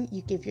disagreeing,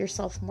 you give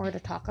yourself more to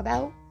talk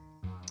about.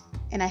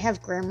 And I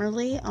have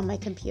Grammarly on my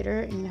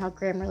computer, and you know how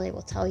Grammarly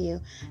will tell you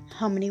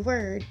how many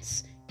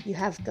words you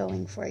have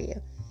going for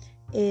you.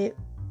 It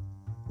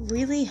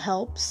really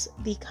helps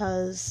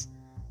because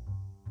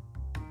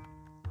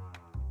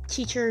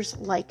teachers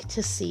like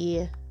to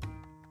see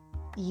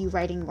you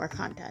writing more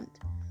content.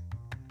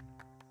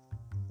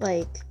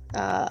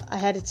 I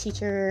had a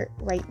teacher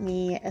write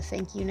me a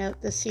thank you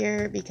note this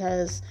year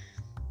because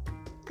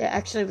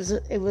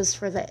it was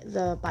for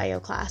the bio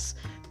class,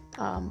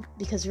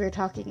 because we were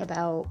talking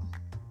about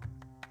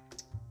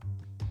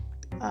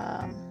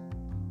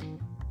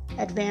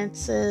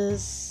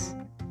advances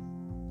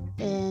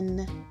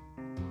in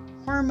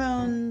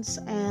hormones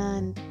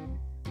and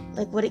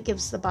like what it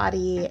gives the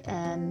body,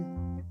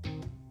 and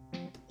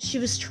she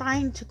was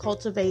trying to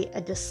cultivate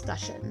a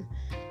discussion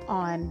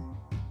on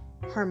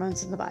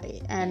hormones in the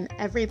body, and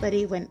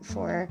everybody went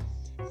for,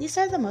 these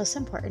are the most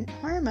important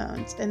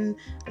hormones. And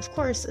of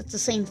course it's the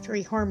same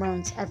 3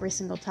 hormones every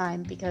single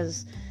time,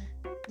 because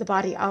the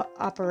body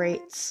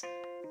operates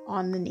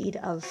on the need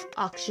of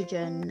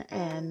oxygen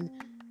and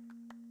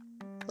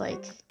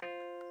like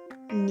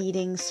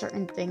needing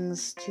certain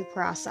things to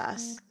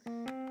process.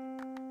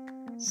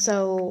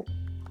 So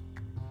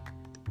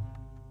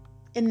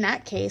in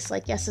that case,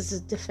 like, yes, this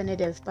is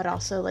definitive, but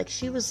also like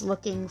she was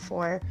looking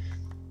for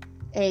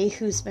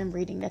who's been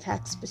reading the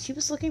text, but she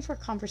was looking for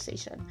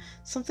conversation,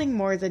 something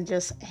more than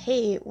just,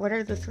 hey, what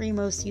are the 3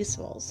 most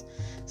usefuls?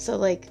 So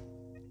like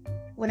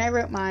when I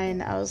wrote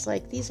mine, I was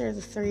like, these are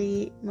the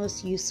 3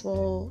 most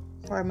useful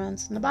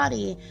hormones in the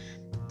body.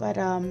 But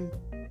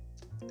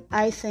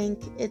I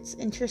think it's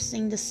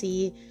interesting to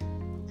see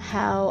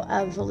how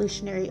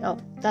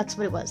that's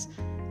what it was.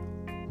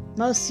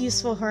 Most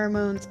useful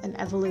hormones and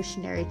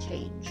evolutionary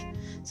change.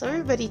 So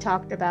everybody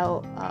talked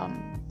about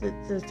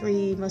the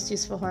 3 most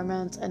useful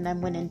hormones, and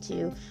then went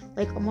into,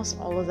 like, almost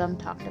all of them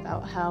talked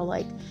about how,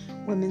 like,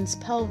 women's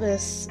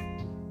pelvis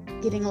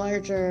getting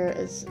larger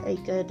is a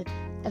good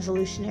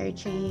evolutionary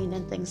chain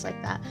and things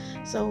like that.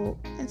 So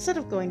instead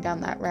of going down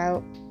that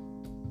route,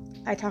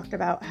 I talked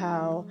about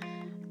how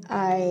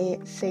I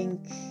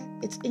think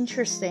it's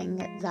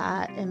interesting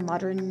that in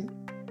modern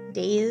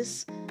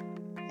days,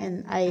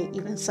 and I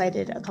even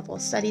cited a couple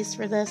of studies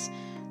for this,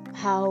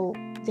 how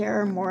there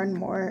are more and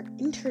more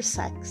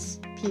intersex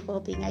people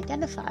being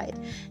identified.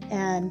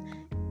 And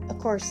of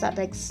course that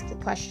begs the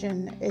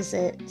question, is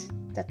it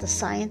that the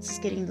science is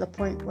getting to the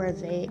point where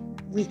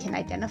we can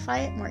identify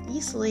it more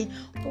easily,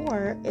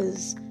 or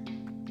is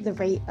the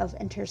rate of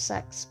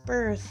intersex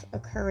birth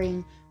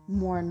occurring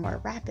more and more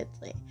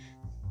rapidly?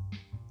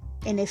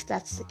 And if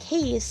that's the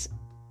case,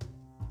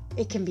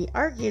 it can be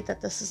argued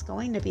that this is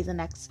going to be the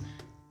next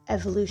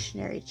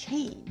evolutionary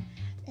chain,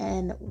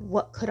 and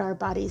what could our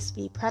bodies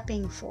be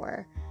prepping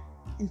for,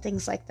 and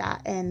things like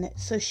that. And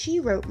so she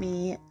wrote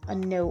me a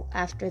note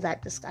after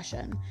that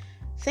discussion,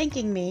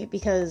 thanking me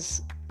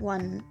because,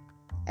 one,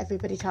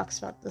 everybody talks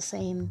about the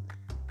same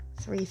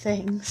 3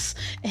 things,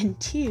 and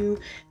 2,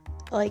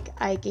 like,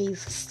 I gave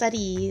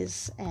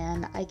studies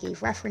and I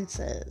gave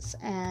references,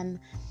 and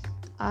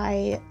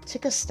I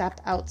took a step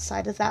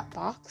outside of that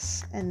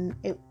box, and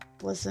it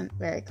wasn't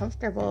very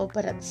comfortable,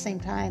 but at the same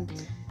time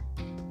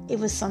it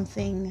was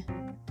something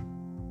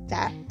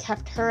that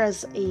kept her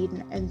as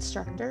an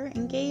instructor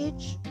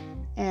engaged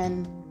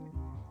and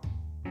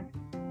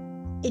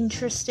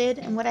interested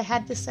in what I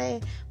had to say.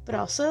 But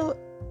also,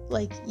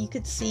 like, you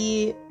could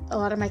see a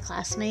lot of my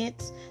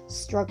classmates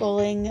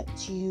struggling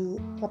to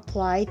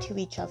reply to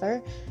each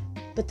other,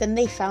 but then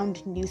they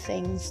found new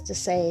things to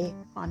say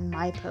on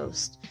my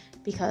post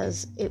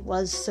because it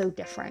was so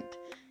different,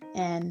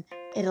 and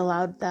it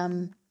allowed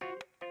them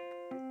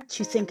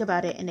to think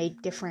about it in a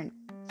different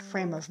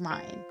frame of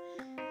mind.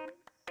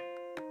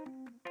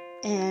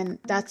 And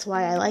that's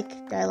why I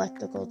like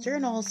dialectical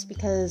journals,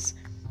 because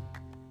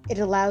it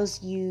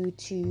allows you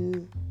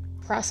to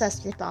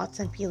process your thoughts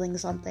and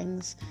feelings on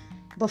things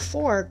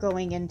before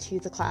going into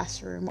the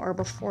classroom, or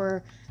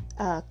before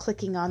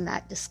clicking on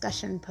that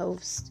discussion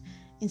post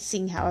and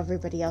seeing how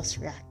everybody else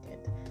reacted.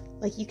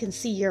 Like, you can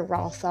see your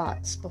raw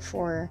thoughts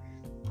before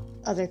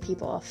other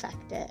people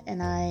affect it,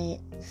 and I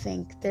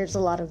think there's a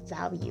lot of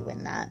value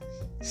in that,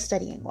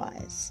 studying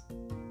wise.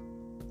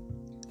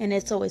 And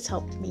it's always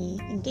helped me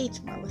engage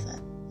more with it.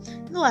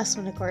 And the last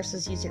one, of course,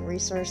 is using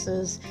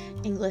resources.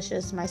 English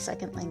is my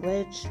second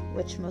language,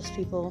 which most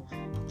people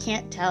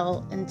can't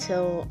tell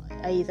until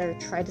I either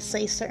try to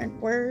say certain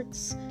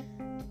words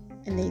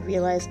and they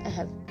realize I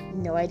have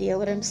no idea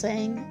what I'm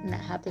saying, and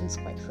that happens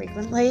quite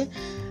frequently,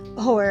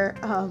 or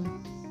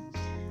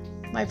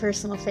my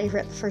personal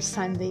favorite, the first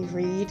time they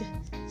read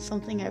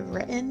something I've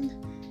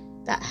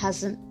written that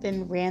hasn't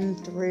been ran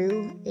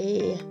through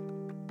a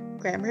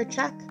grammar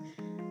check.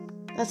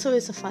 That's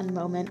always a fun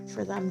moment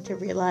for them to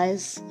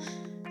realize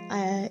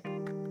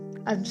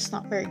I'm just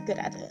not very good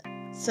at it.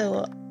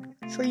 So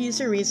for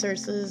user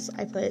resources,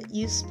 I put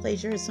use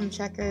plagiarism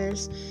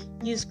checkers,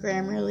 use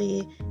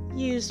Grammarly,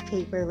 use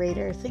Paper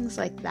things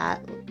like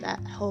that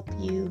help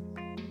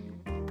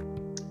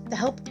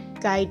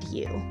guide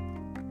you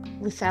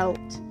without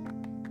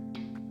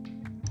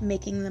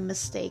making the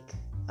mistake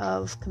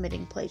of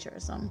committing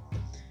plagiarism.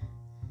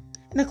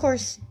 And of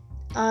course,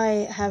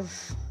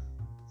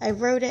 I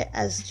wrote it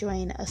as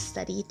join a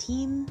study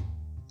team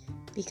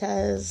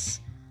because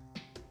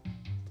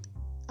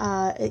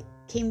it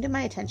came to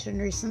my attention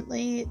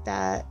recently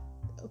that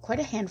quite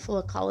a handful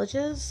of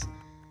colleges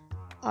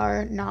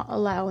are not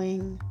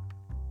allowing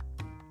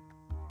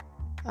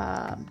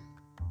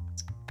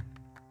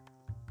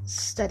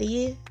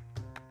study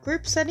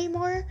groups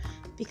anymore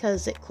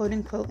because it quote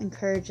unquote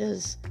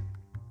encourages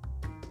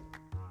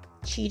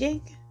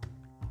cheating.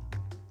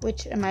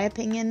 which in my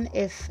opinion,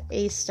 if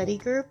a study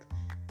group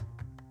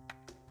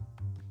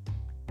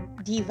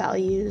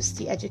devalues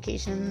the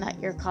education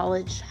that your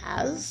college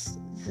has,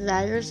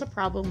 there's a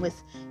problem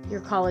with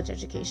your college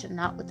education,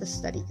 not with the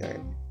study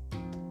group.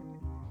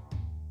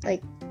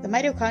 Like, the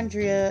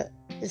mitochondria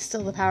is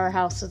still the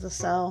powerhouse of the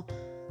cell,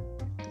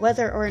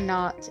 whether or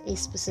not a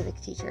specific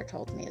teacher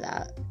told me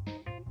that.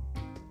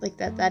 Like,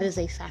 that is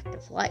a fact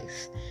of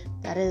life.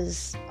 That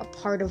is a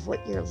part of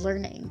what you're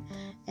learning.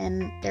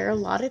 And there are a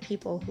lot of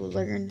people who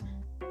learn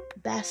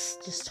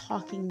best just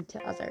talking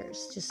to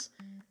others, just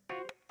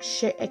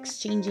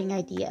exchanging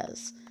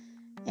ideas.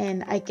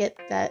 And I get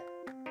that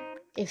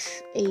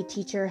if a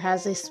teacher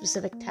has a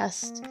specific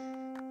test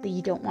that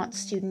you don't want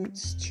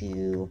students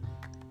to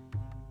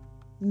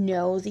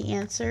know the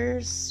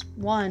answers,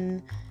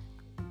 one,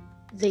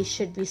 they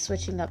should be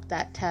switching up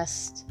that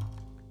test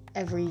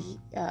every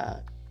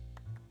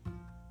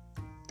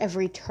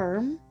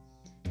term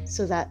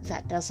so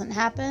that doesn't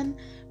happen.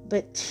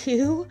 But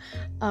two,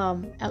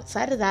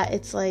 outside of that,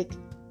 it's like,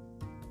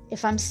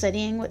 if I'm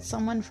studying with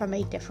someone from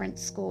a different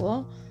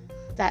school,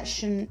 that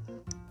shouldn't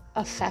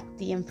affect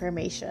the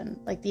information.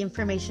 Like, the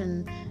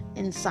information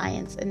in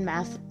science and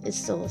math is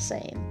still the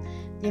same.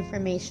 The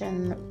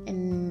information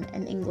in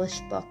an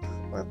English book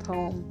or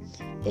poem,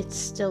 it's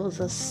still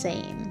the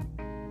same.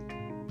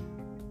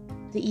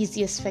 The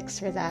easiest fix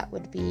for that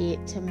would be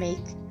to make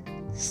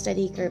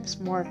study groups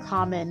more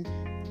common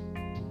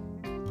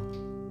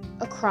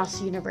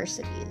across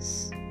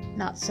universities.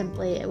 Not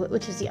simply,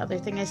 which is the other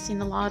thing I've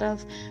seen a lot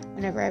of.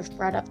 Whenever I've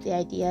brought up the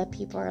idea,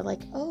 people are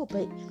like, oh,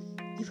 but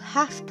you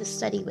have to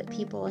study with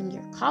people in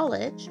your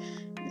college.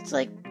 It's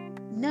like,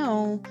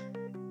 no,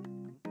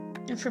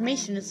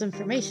 information is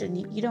information.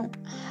 You don't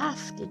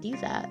have to do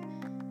that.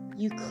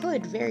 You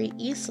could very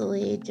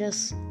easily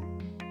just,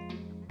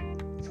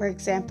 for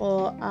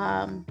example,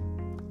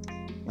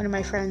 one of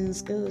my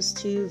friends goes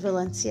to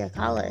Valencia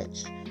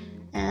College,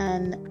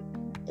 and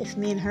if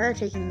me and her are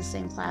taking the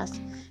same class,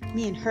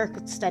 me and her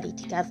could study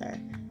together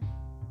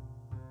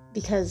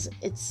because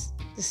it's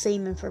the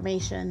same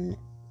information,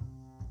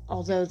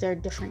 although they're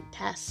different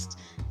tests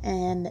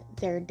and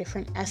they're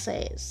different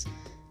essays.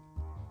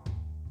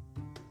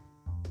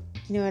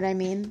 You know what I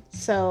mean?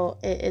 So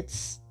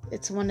it's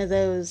one of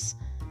those,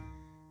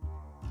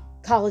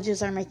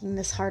 colleges are making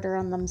this harder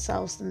on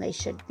themselves than they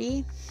should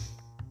be.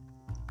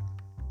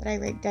 But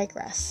I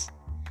digress.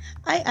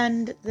 I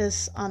end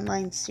this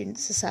online student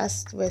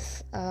success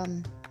with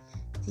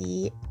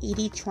the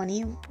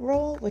 80-20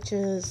 rule, which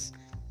is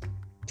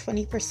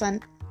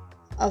 20%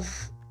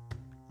 of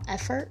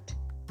effort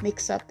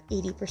makes up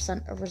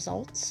 80% of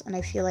results. And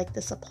I feel like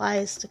this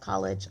applies to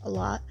college a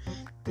lot,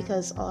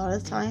 because a lot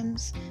of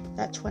times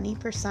that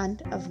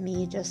 20% of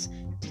me just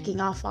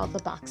ticking off all the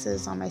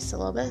boxes on my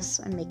syllabus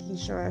and making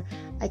sure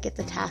I get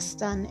the tasks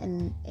done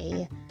in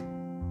a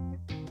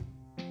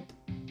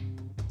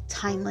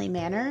timely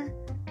manner,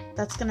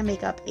 that's going to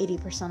make up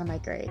 80% of my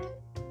grade.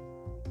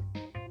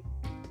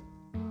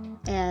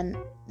 And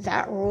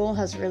that rule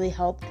has really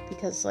helped,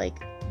 because like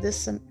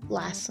this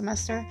last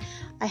semester,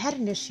 I had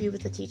an issue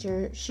with the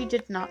teacher. She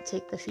did not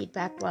take the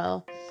feedback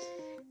well.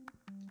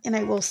 And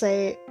I will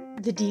say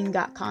the dean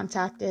got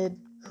contacted,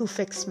 who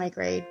fixed my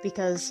grade,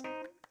 because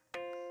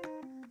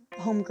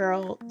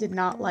homegirl did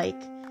not like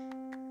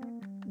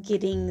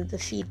getting the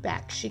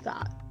feedback she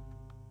got.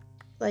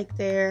 Like,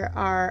 there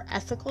are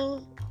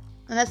ethical,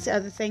 and that's the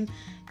other thing.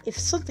 If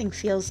something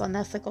feels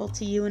unethical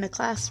to you in a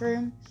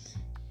classroom,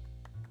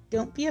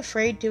 don't be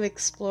afraid to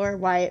explore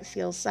why it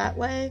feels that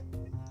way,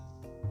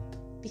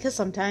 because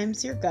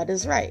sometimes your gut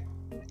is right.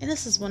 And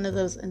this is one of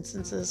those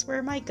instances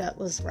where my gut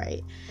was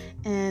right,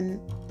 and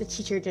the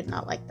teacher did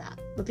not like that.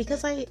 But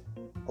because I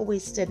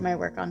always did my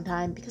work on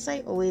time, because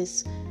I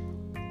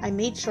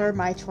made sure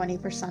my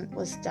 20%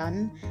 was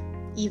done,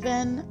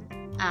 even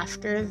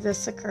after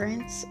this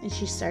occurrence, and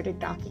she started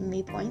docking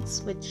me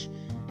points, which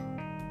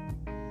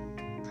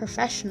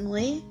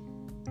professionally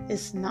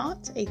is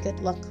not a good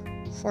look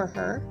for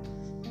her.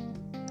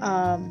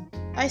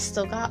 I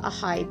still got a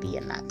high B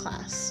in that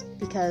class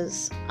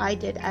because I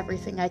did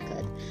everything I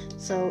could.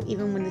 So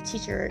even when the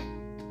teacher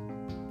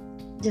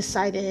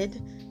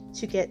decided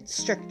to get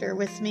stricter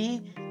with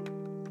me,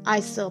 I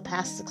still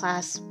passed the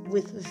class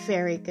with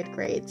very good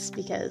grades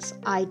because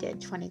I did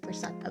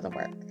 20% of the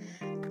work.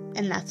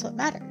 And that's what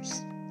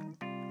matters.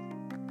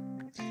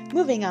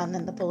 Moving on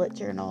in the bullet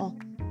journal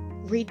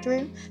read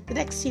through, the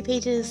next 2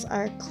 pages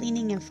are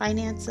cleaning and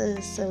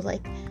finances. So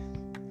like,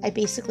 I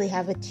basically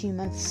have a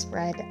 2-month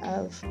spread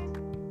of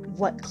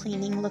what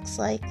cleaning looks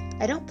like.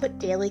 I don't put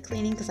daily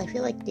cleaning because I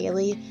feel like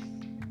daily,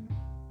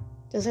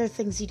 those are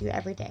things you do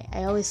every day.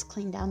 I always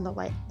clean down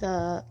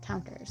the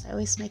counters. I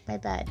always make my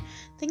bed.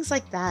 Things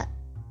like that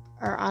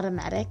are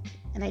automatic,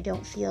 and I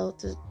don't feel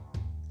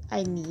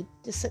I need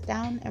to sit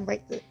down and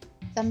write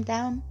them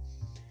down.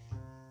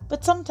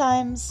 But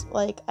sometimes,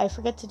 like, I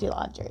forget to do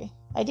laundry.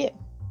 I do.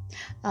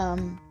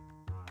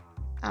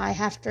 I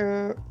have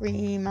to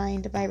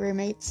remind my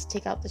roommates to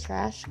take out the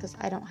trash because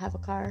I don't have a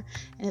car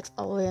and it's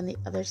all the way on the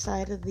other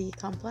side of the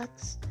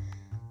complex.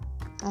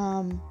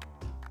 And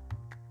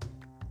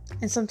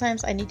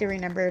sometimes I need to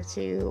remember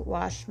to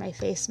wash my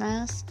face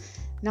masks,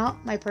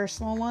 not my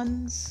personal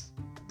ones,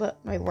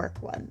 but my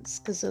work ones,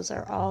 because those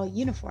are all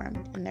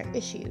uniformed and they're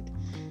issued.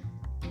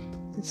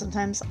 And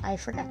sometimes I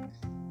forget.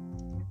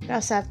 I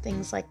also have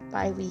things like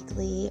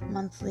bi-weekly,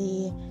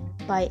 monthly,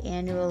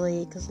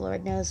 biannually, because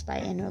Lord knows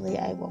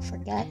biannually I will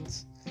forget.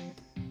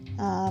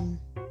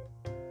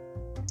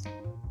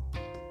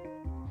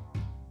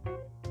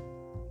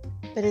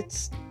 But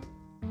it's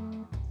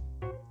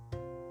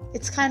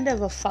kind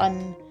of a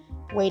fun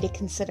way to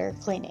consider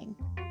cleaning,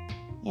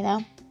 you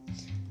know?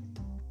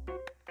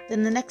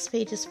 Then the next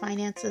page is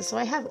finances. So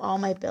I have all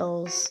my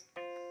bills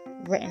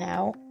written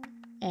out,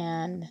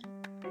 and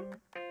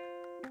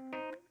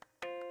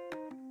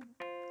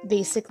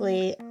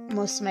basically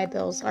most of my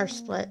bills are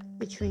split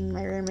between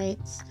my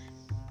roommates,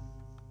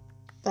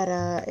 but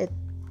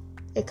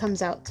it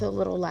comes out to a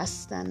little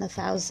less than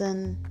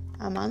 $1,000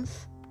 a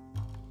month.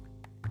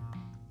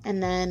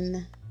 And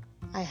then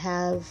I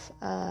have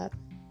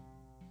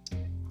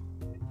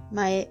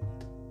my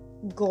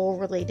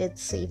goal-related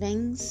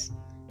savings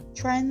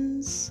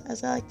trends,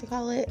 as I like to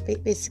call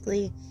it.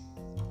 Basically,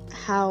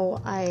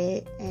 how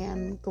I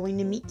am going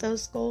to meet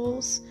those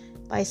goals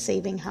by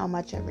saving how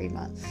much every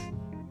month.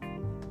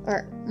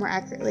 Or more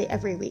accurately,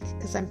 every week,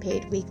 because I'm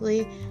paid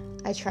weekly.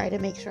 I try to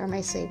make sure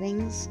my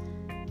savings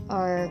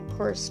are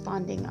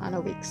corresponding on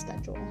a week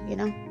schedule, you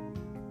know?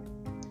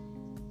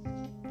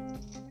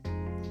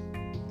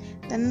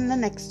 Then the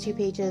next two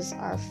pages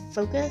are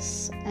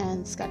focus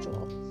and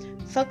schedule.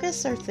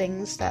 Focus are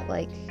things that,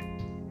 like,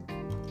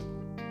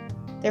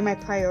 they're my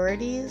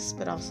priorities,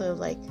 but also,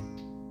 like,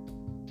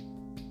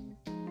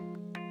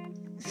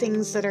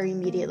 things that are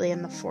immediately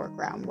in the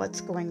foreground, what's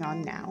going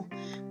on now,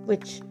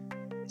 which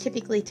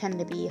typically tend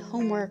to be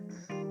homework,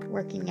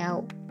 working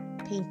out,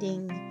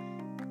 painting,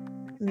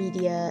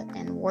 media,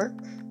 and work.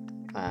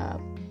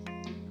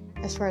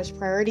 As far as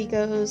priority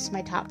goes,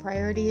 my top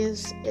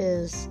priorities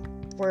is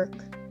work,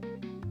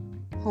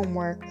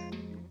 homework,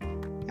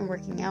 and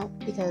working out,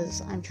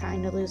 because I'm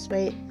trying to lose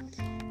weight.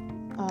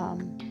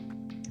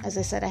 As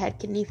I said, I had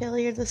kidney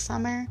failure this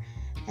summer,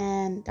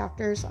 and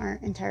doctors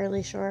aren't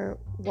entirely sure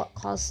what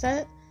caused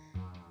it,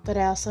 but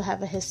I also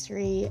have a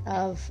history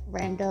of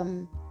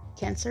random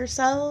cancer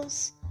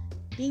cells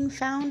being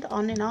found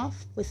on and off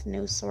with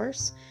no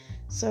source.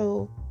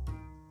 So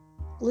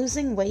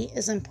losing weight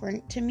is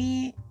important to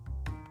me,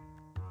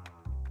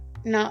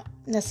 not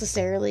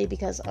necessarily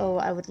because,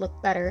 I would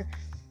look better,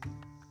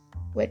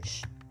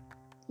 which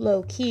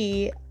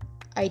low-key,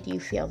 I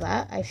do feel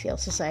that. I feel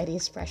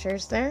society's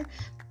pressures there.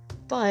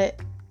 But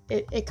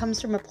it comes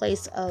from a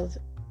place of,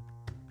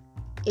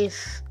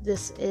 if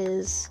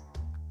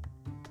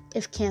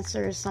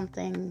cancer is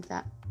something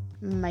that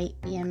might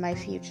be in my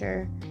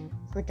future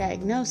for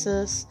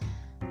diagnosis,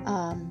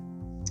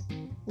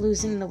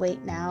 losing the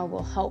weight now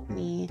will help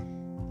me,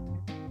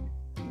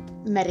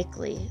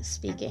 medically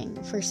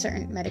speaking, for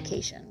certain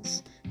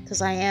medications,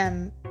 because I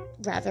am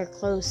rather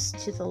close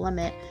to the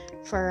limit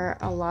for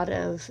a lot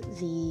of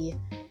the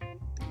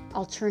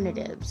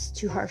alternatives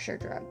to harsher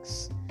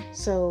drugs.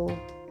 So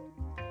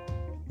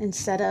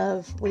instead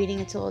of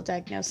waiting until a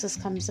diagnosis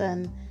comes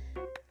in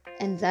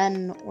and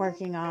then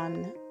working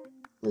on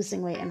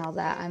losing weight and all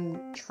that,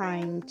 I'm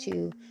trying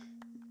to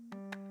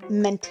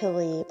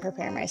mentally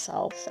prepare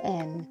myself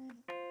and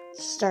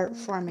start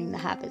forming the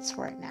habits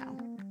for it now.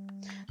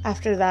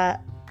 After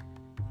that,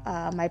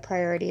 my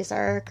priorities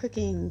are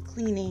cooking,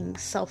 cleaning,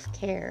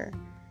 self-care,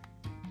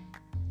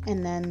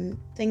 and then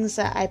things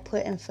that I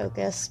put in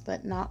focus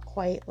but not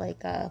quite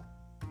like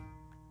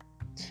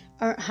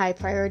aren't high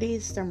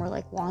priorities, they're more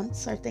like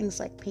wants, are things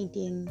like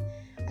painting.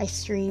 I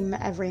stream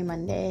every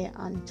Monday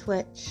on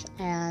Twitch,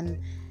 and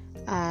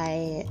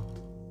I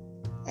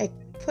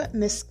put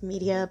Misc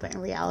Media, but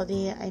in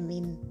reality I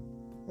mean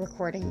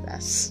recording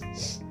this.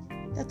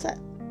 That's it.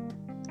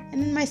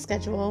 And in my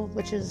schedule,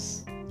 which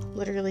is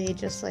literally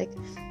just like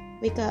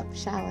wake up,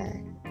 shower,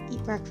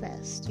 eat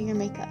breakfast, do your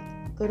makeup,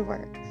 go to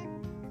work,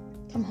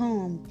 come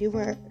home,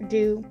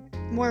 do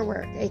more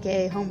work,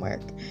 aka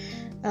homework,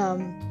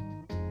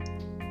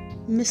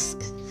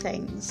 misc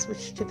things,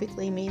 which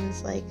typically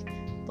means like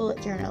bullet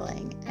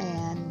journaling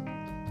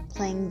and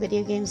playing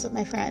video games with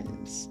my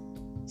friends,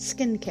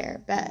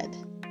 skincare, bed.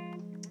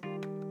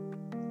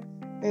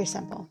 Very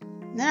simple.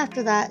 And then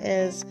after that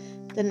is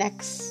the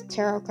next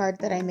tarot card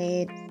that I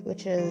made,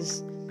 which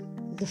is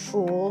the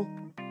Fool,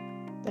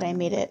 but I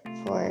made it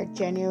for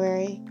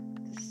January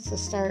to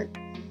start.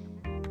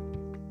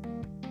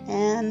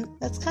 And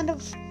that's kind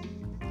of,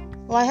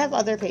 well, I have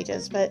other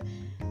pages, but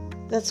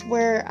that's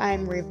where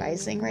I'm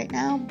revising right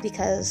now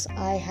because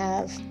I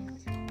have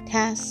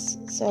tasks.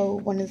 So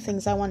one of the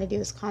things I want to do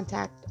is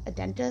contact a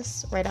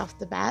dentist right off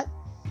the bat,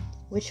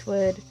 which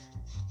would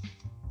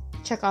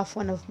check off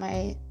one of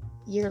my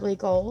yearly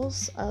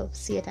goals of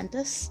see a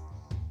dentist,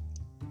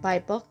 buy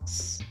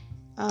books,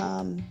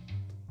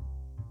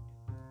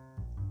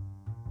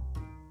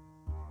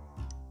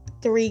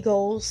 3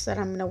 goals that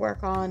I'm going to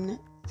work on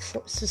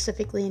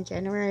specifically in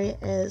January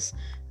is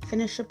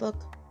finish a book,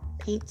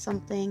 paint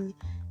something,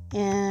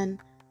 and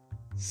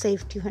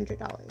save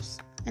 $200.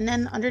 And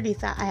then underneath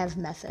that, I have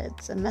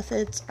methods. And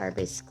methods are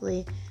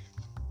basically,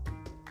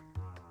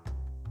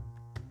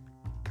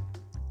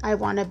 I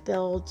want to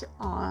build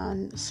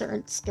on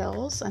certain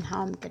skills and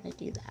how I'm going to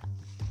do that.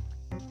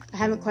 I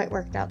haven't quite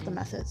worked out the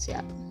methods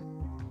yet.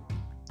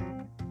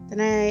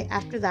 Then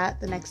after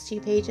that, the next 2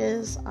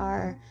 pages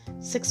are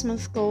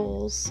 6-month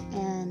goals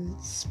and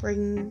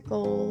spring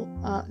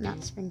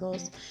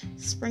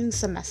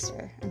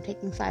semester. I'm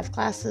taking 5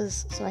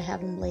 classes, so I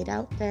have them laid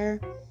out there.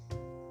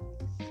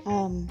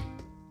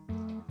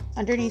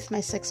 Underneath my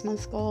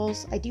 6-month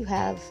goals, I do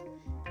have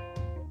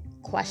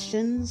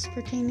questions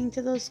pertaining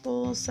to those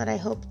goals that I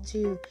hope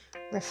to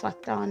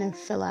reflect on and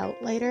fill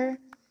out later.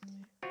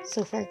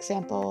 So for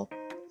example,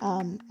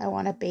 I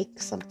want to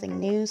bake something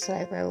new, so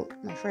I wrote,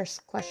 my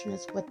first question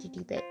is, what did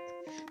you bake?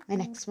 My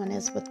next one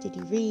is, what did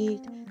you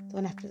read? The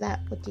one after that,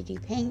 what did you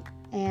paint?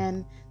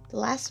 And the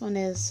last one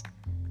is,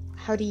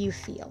 how do you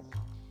feel?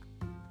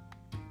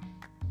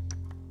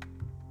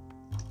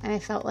 And I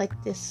felt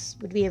like this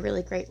would be a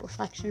really great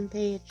reflection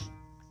page.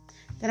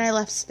 Then I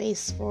left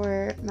space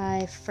for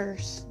my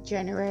first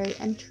January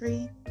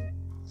entry.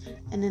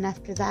 And then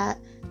after that,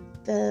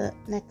 the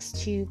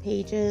next 2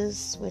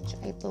 pages, which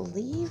I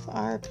believe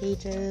are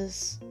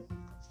pages,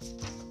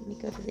 let me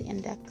go to the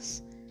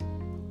index,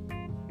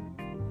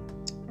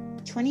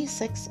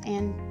 26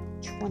 and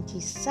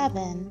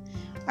 27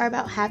 are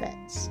about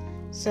habits.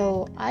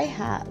 So I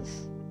have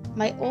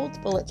my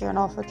old bullet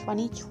journal for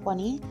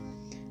 2020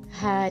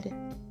 had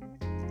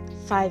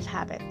 5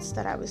 habits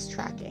that I was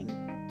tracking,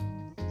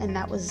 and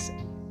that was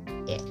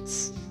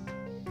it.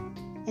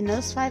 And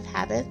those 5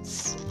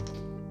 habits,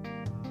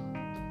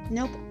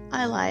 nope,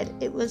 I lied.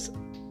 It was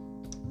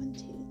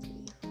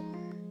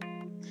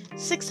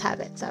 6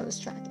 habits I was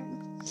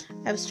tracking.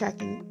 I was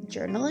tracking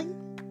journaling,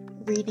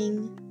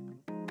 reading,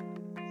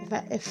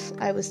 if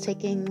I was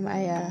taking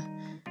my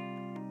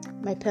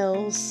my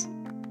pills,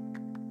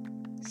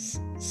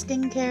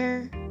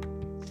 skincare,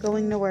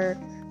 going to work,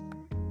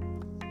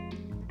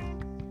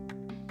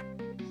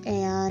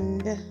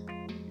 and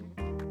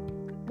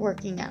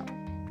working out.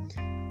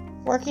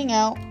 Working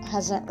out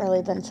hasn't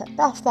really been checked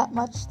off that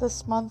much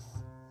this month,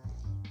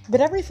 but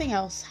everything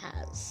else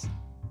has,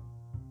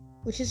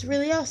 which is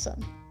really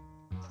awesome.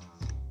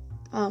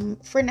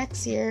 For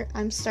next year,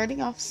 I'm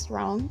starting off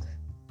strong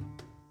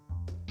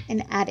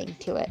and adding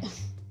to it.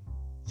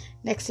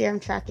 Next year, I'm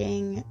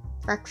tracking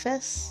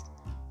breakfast,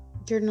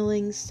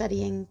 journaling,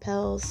 studying,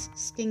 pills,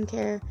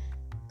 skincare,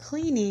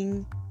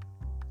 cleaning,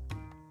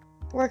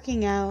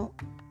 working out,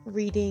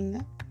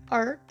 reading,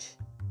 art,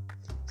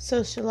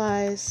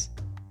 socialize,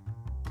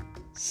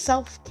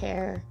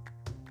 self-care,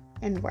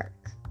 and work.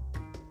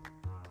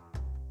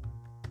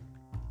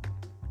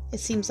 It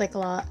seems like a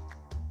lot,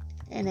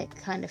 and it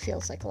kind of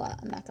feels like a lot,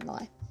 I'm not gonna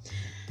lie.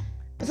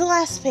 But the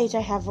last page I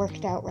have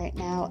worked out right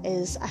now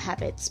is a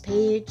habits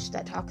page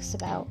that talks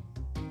about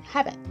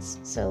habits.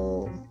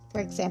 So, for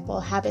example,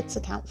 habits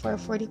account for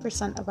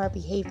 40% of our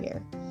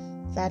behavior.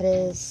 That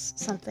is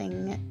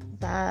something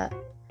that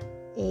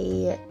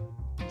a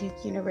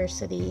Duke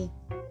University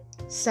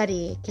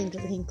study came to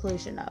the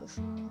conclusion of.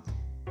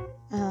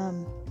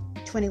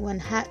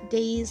 21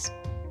 days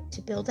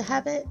to build a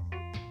habit,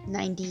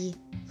 90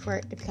 for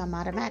it to become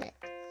automatic.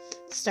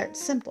 Start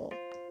simple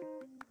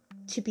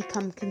to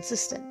become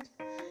consistent.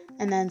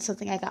 And then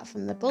something I got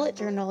from the bullet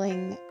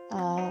journaling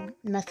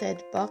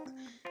method book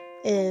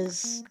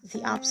is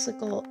the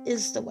obstacle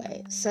is the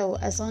way. So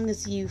as long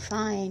as you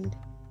find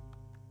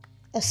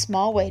a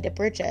small way to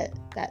bridge it,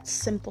 that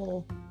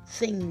simple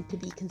thing to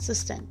be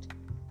consistent,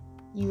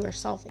 you are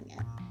solving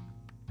it.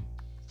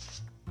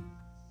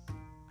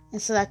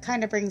 And so that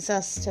kind of brings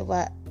us to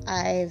what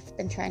I've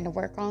been trying to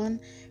work on,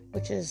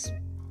 which is,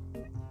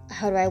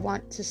 how do I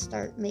want to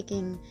start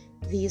making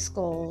these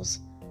goals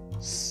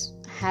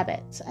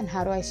habits, and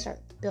how do I start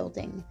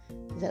building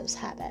those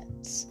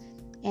habits?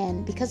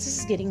 And because this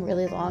is getting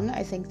really long,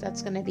 I think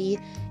that's going to be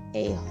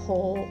a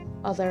whole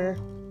other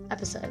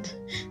episode.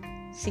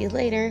 See you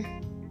later.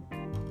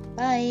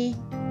 Bye.